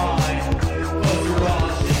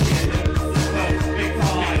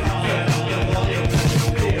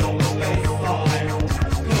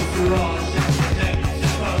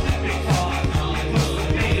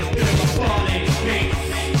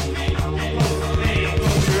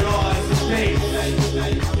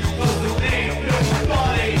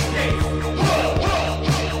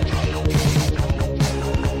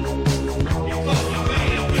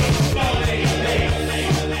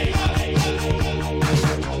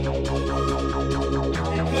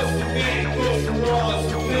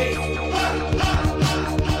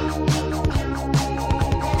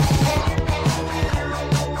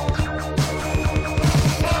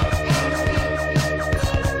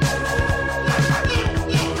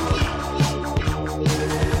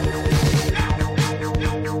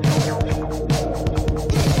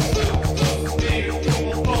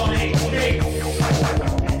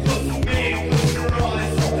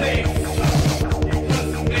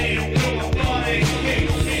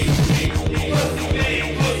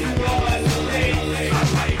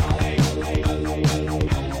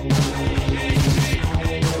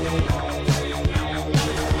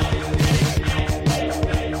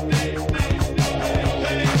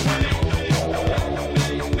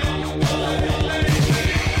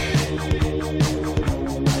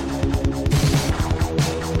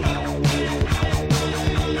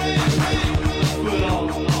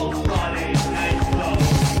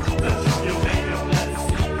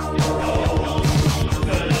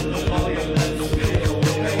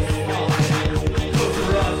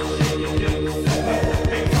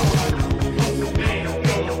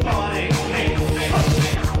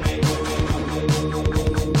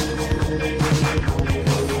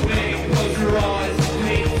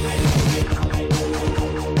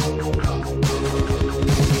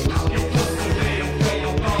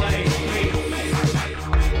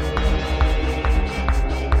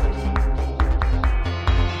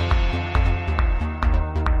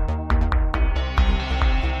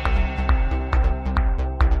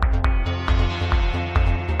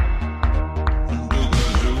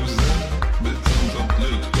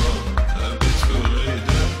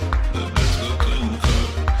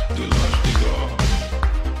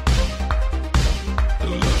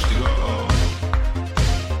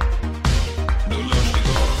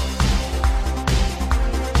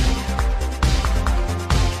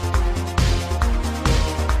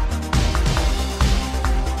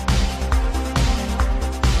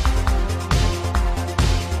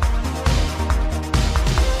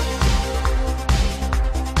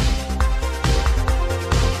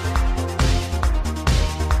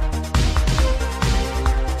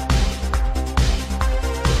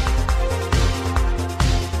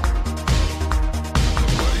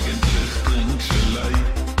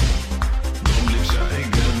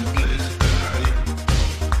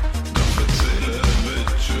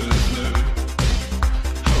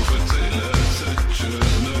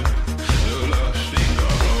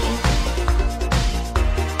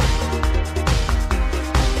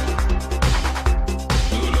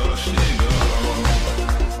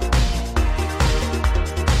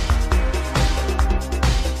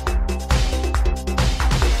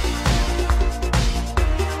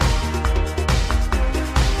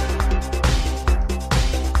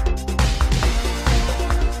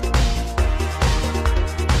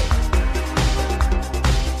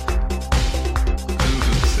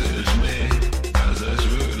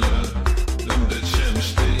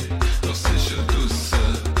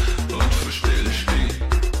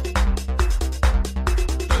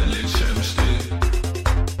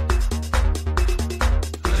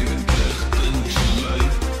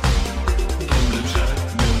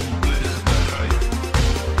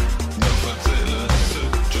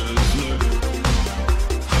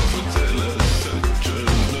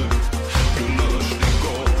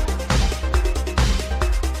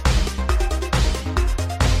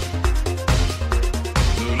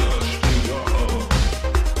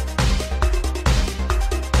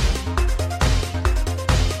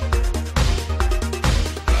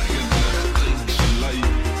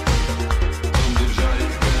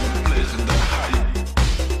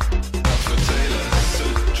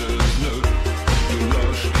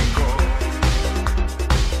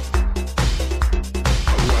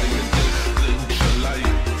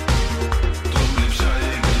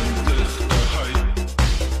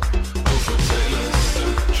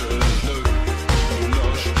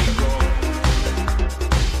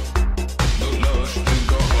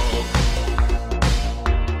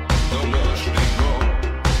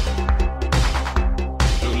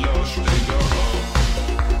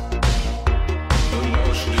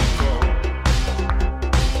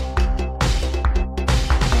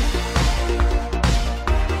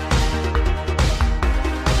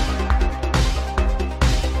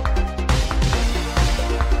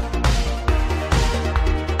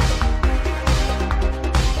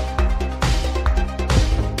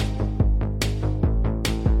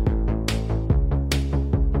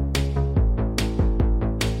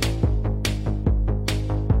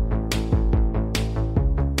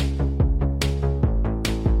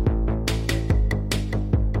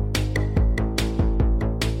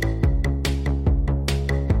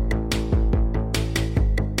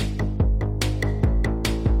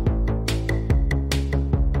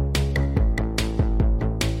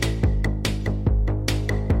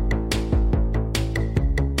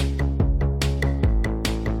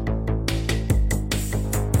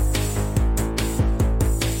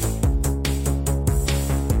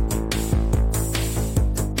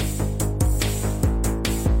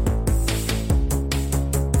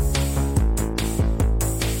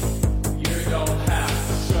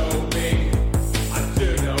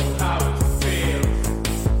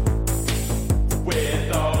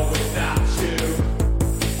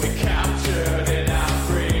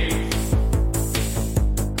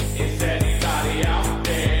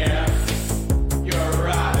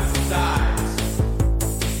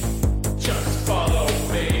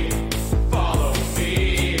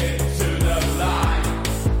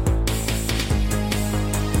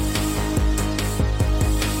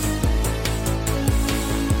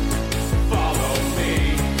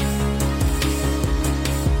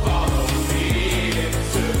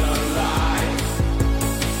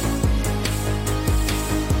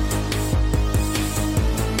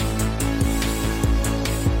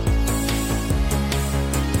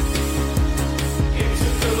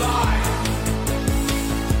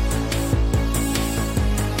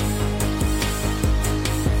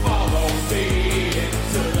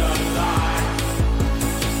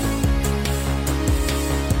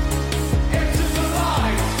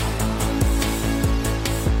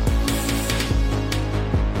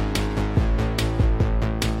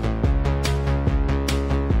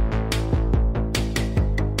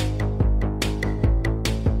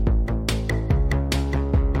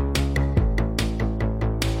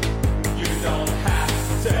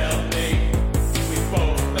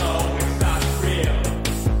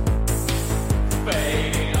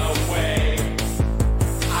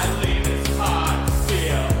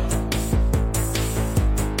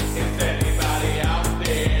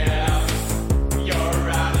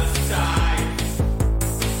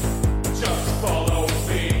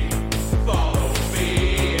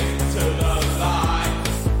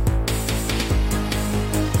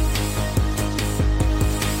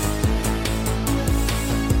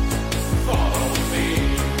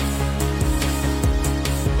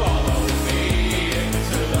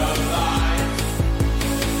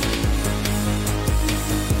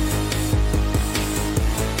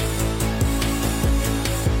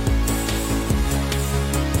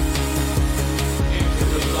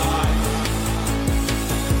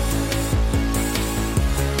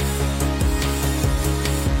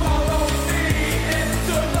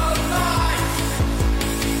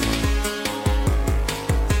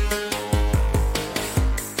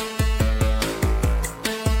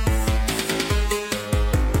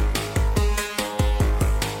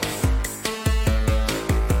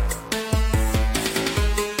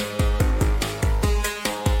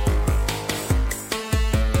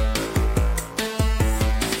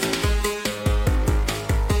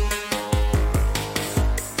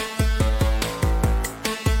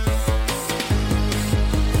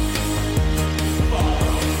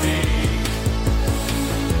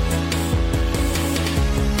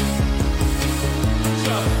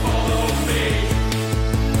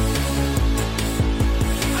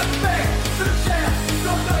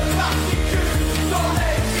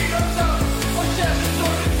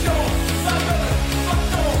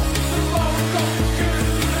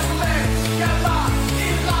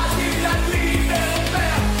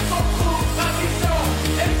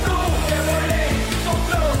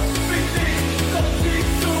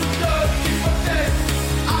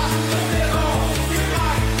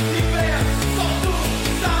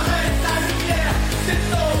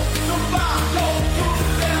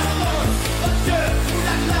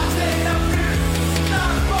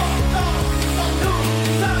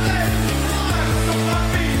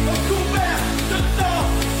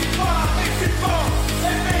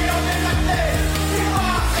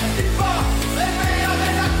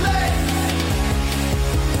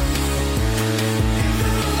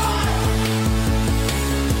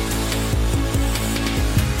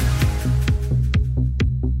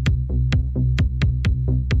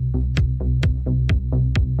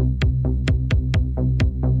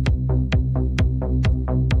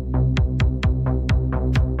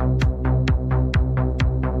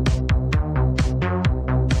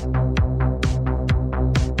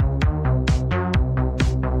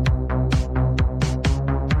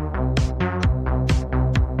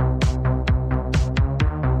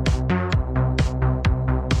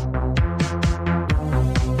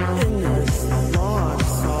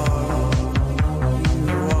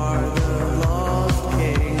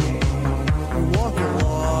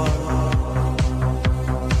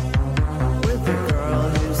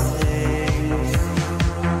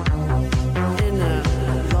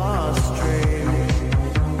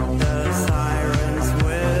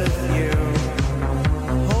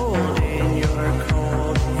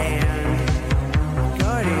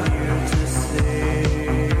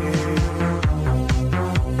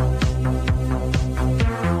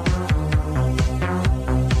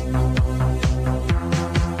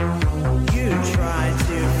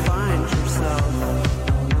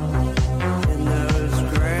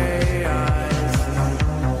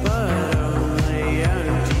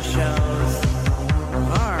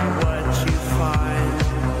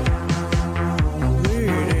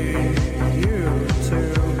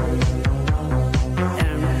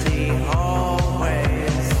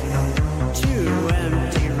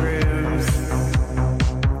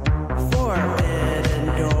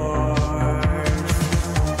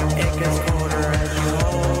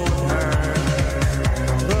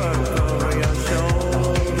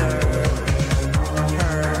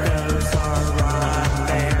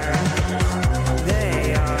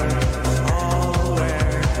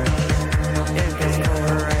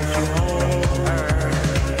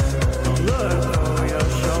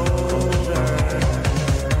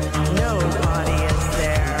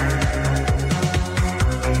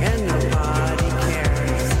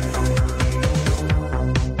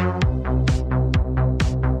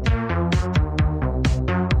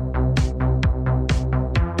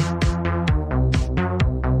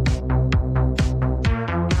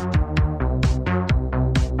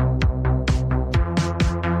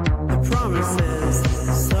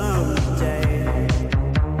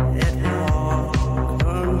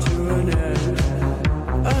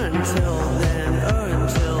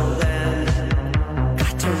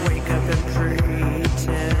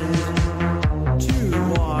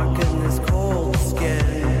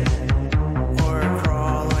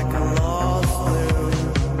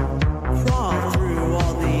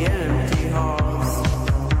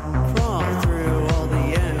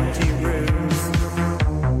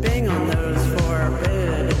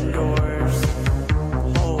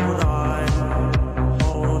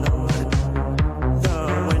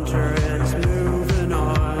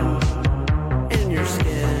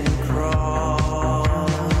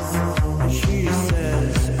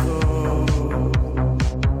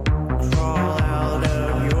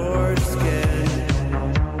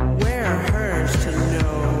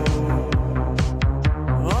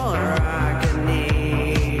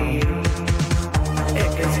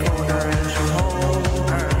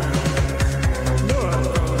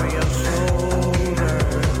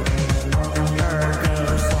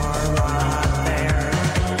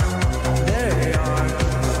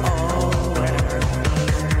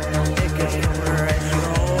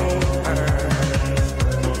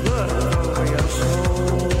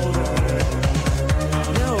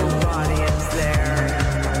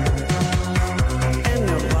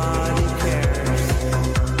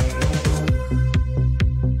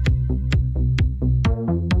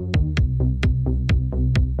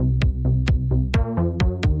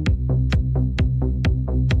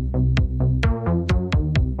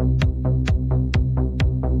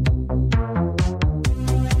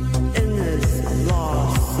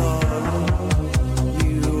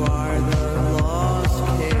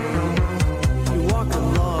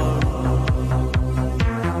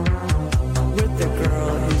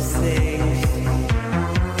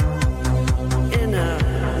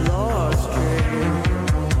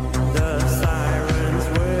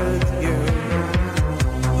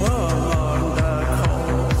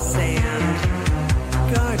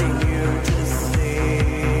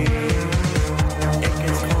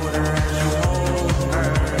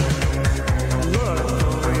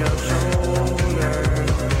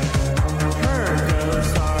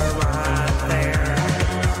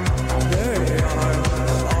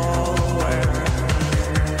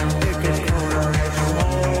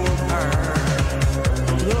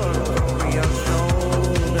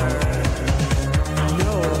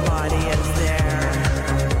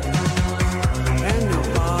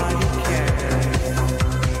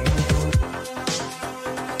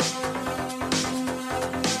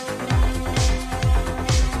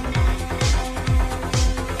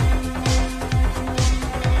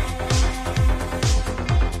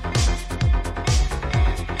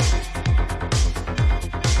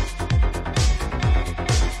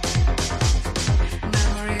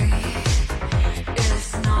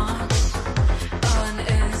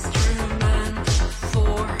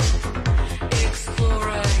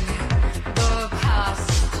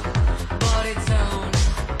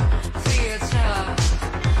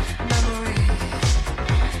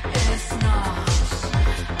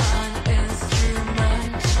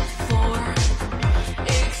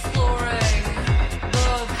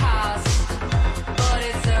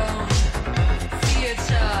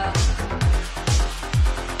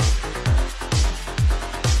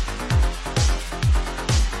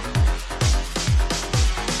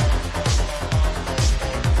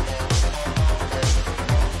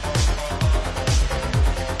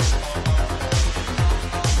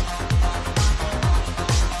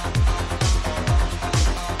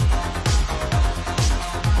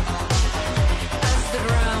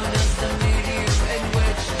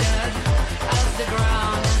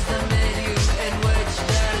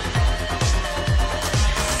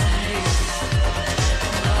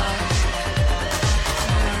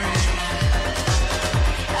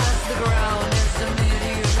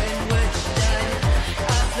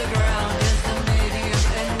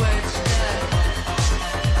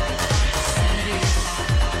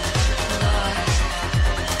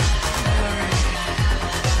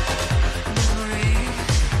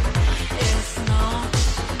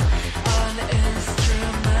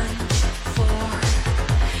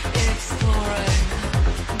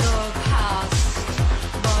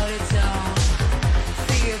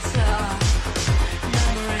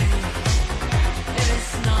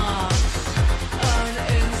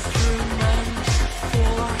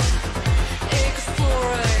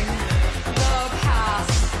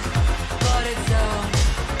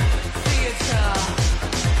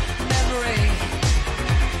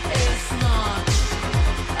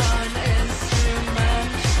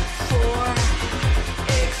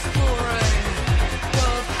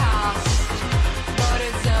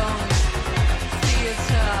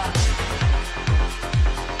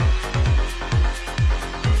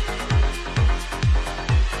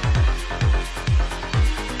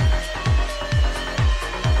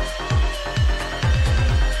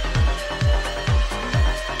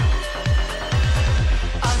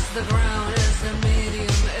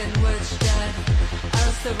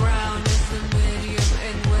ground is the medium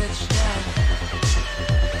in which death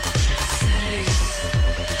saves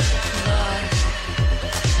life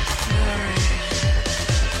nourished.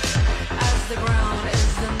 As the ground is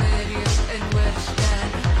the medium in which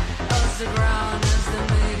death, as the ground is the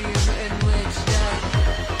medium in which death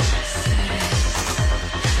saves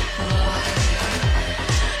life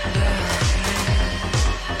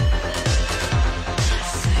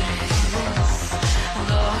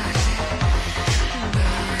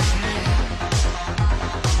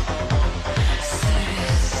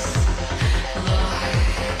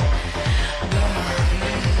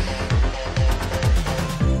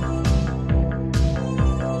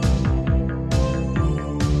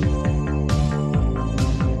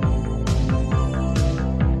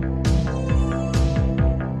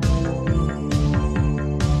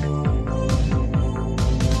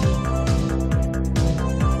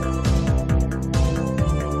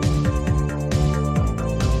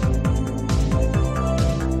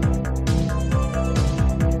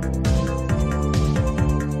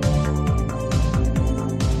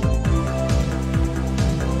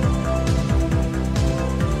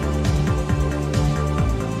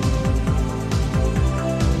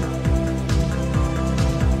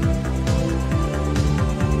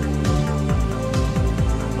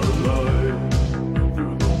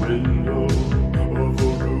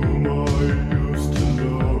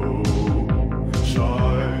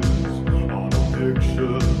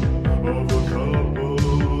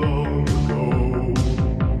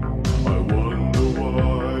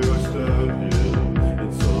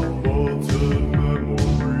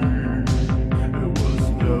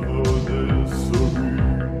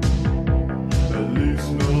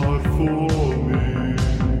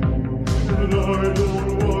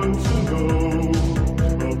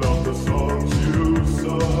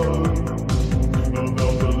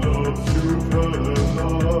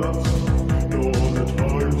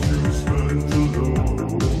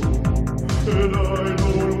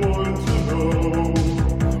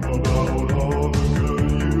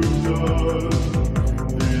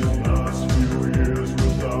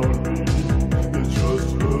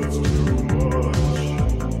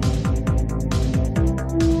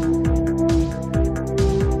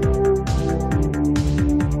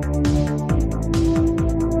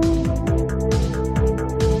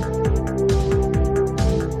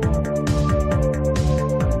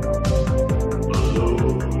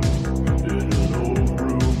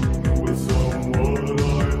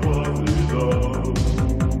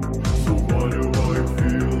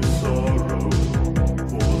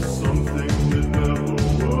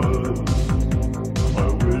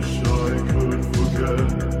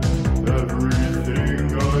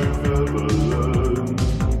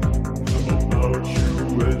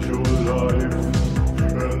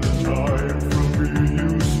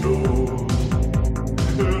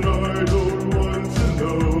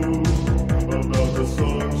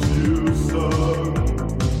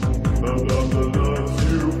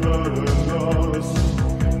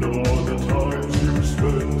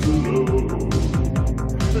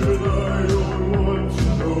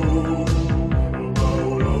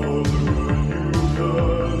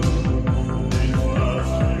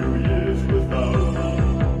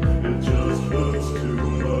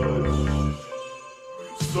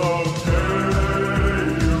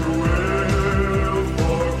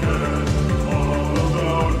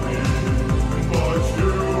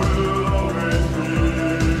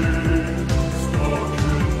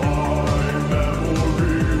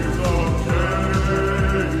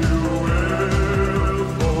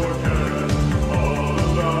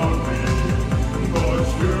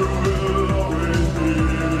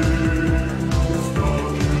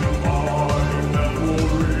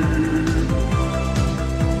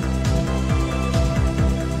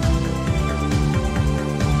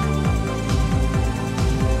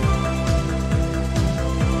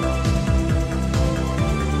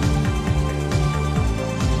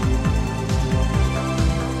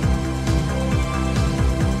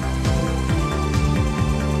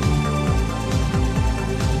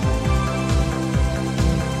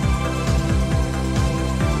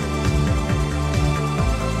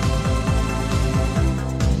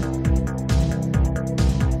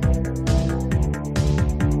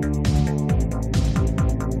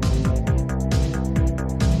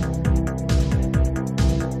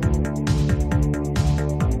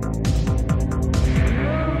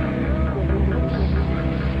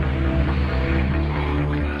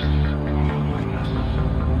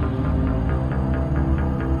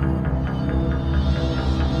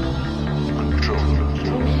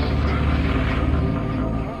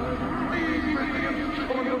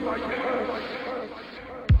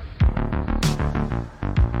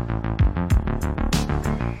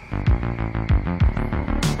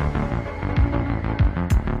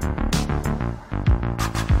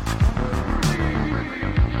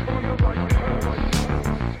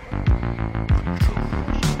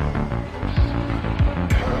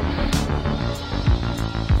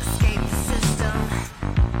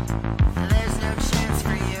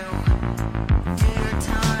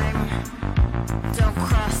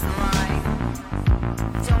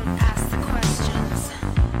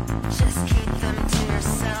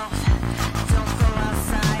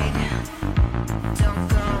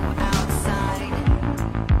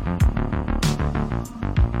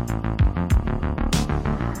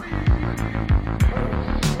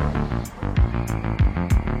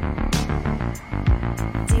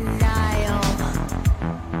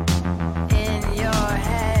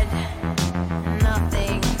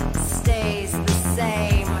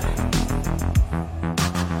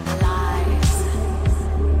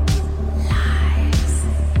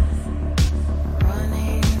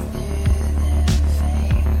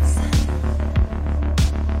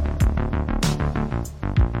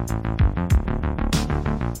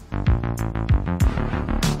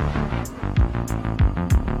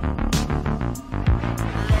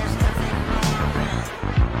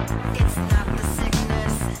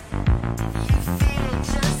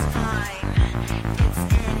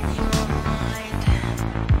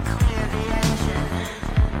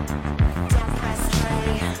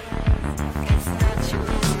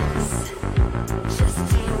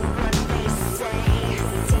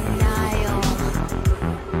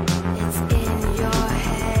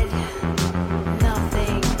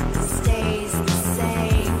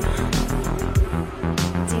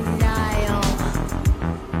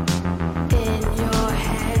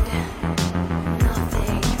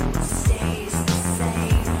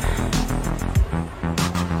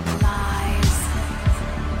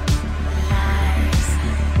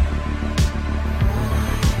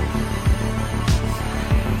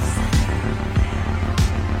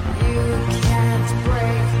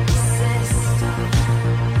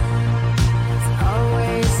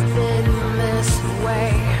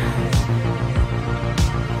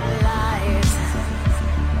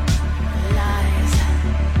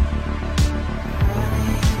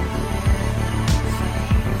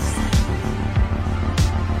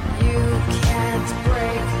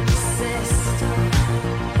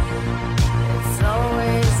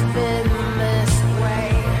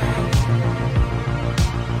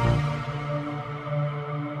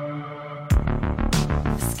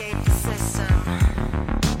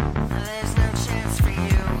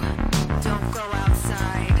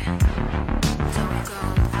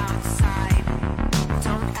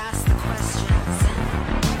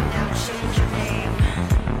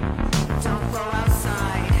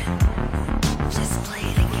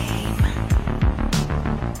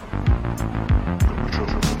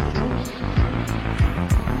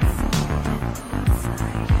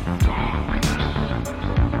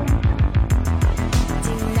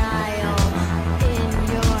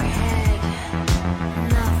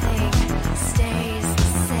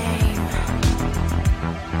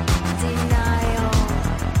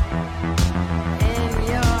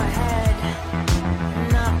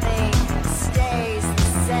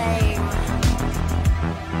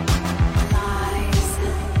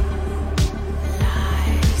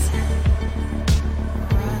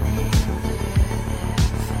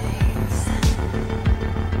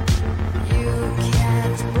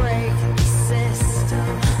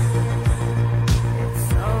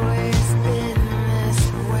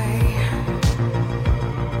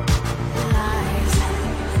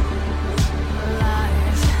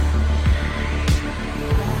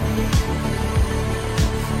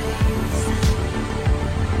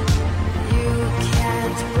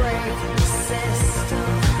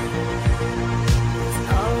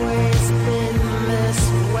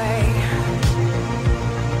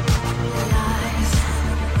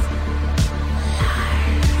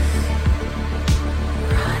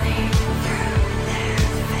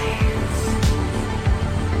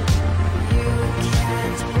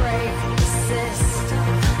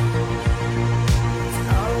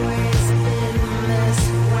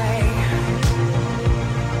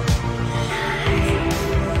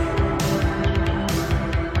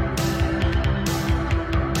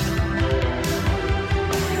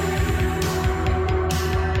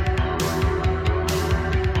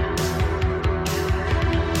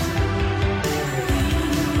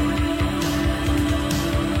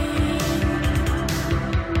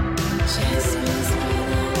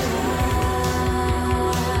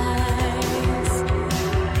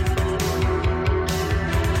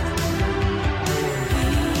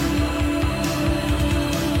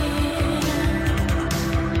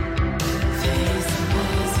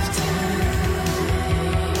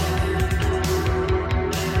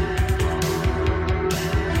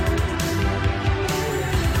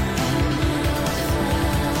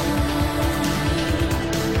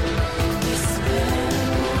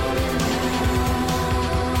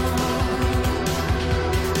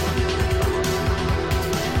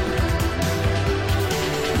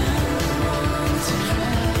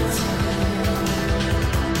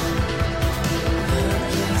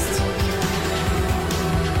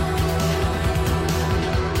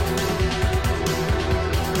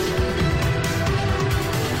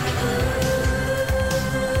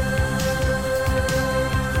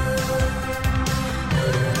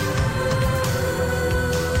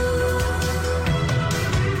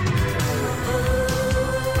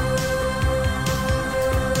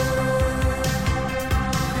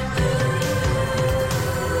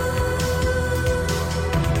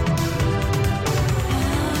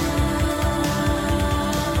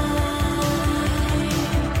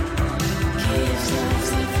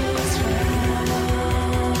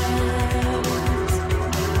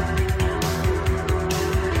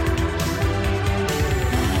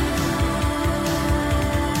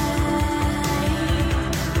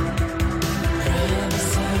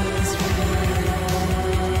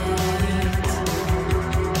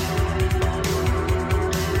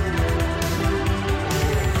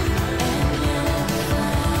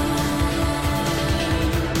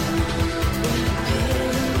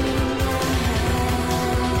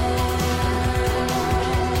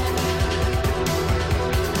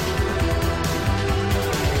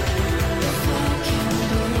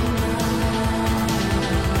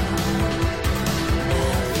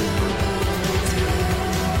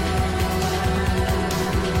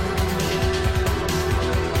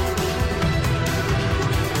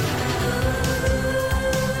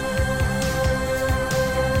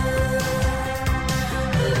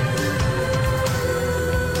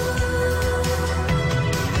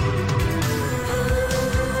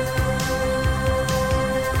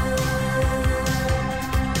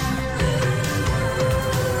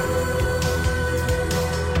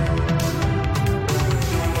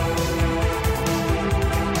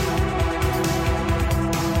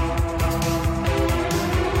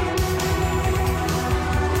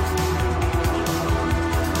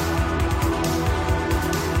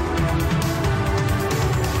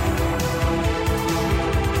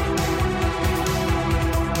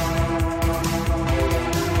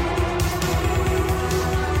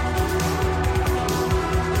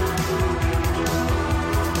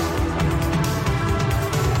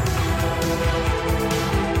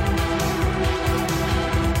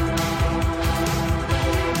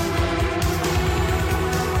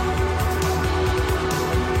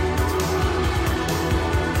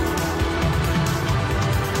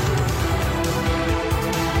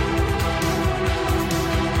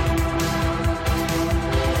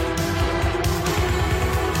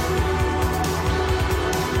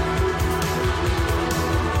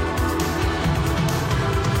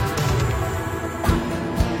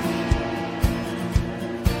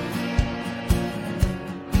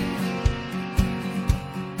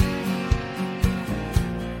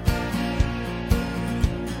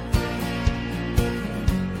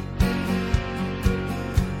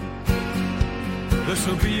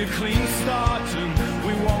So be a clean start and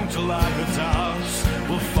we won't allow your doubts.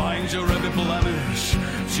 We'll find your every blemish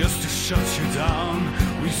just to shut you down.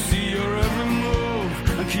 We see your every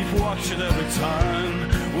move and keep watch at every turn.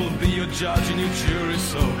 We'll be your judge and your jury,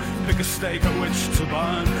 so pick a stake at which to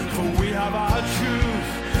burn. For we have our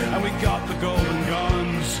truth and we got the golden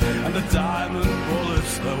guns and the diamond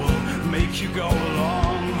bullets that will make you go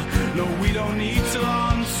along. No, we don't need to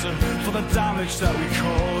answer for the damage that we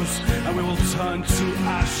cause, and we will turn to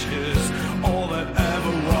ashes all that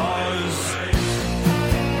ever was.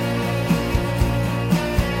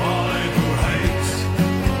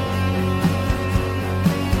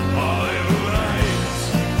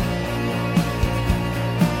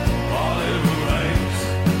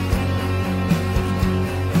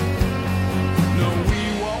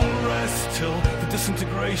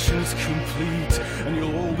 Disintegration's complete, and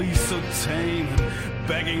you'll all be so tame and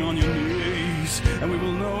begging on your knees. And we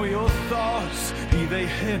will know your thoughts, be they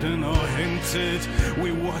hidden or hinted.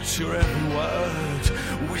 We watch your every word,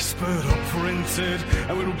 whispered or printed,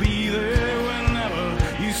 and we'll be there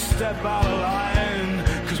whenever you step out of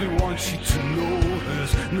line. Cause we want you to know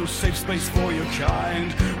there's no safe space for your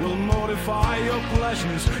kind. We'll mortify your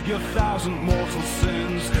pleasures, your thousand mortal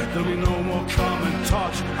sins. There'll be no more common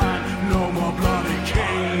touch and no more bloody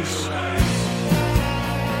kings.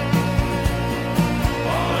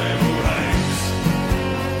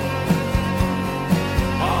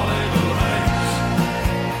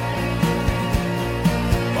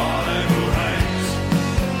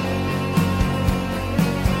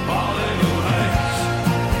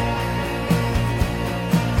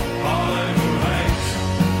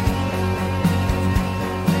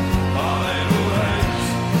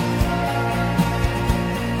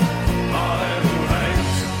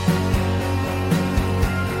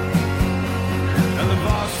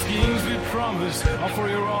 Are for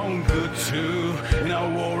your own good too. In our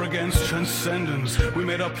war against transcendence, we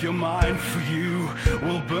made up your mind for you.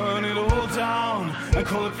 We'll burn it all down and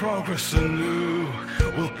call it progress anew.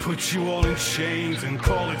 We'll put you all in chains and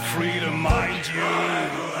call it freedom, mind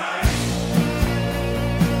you.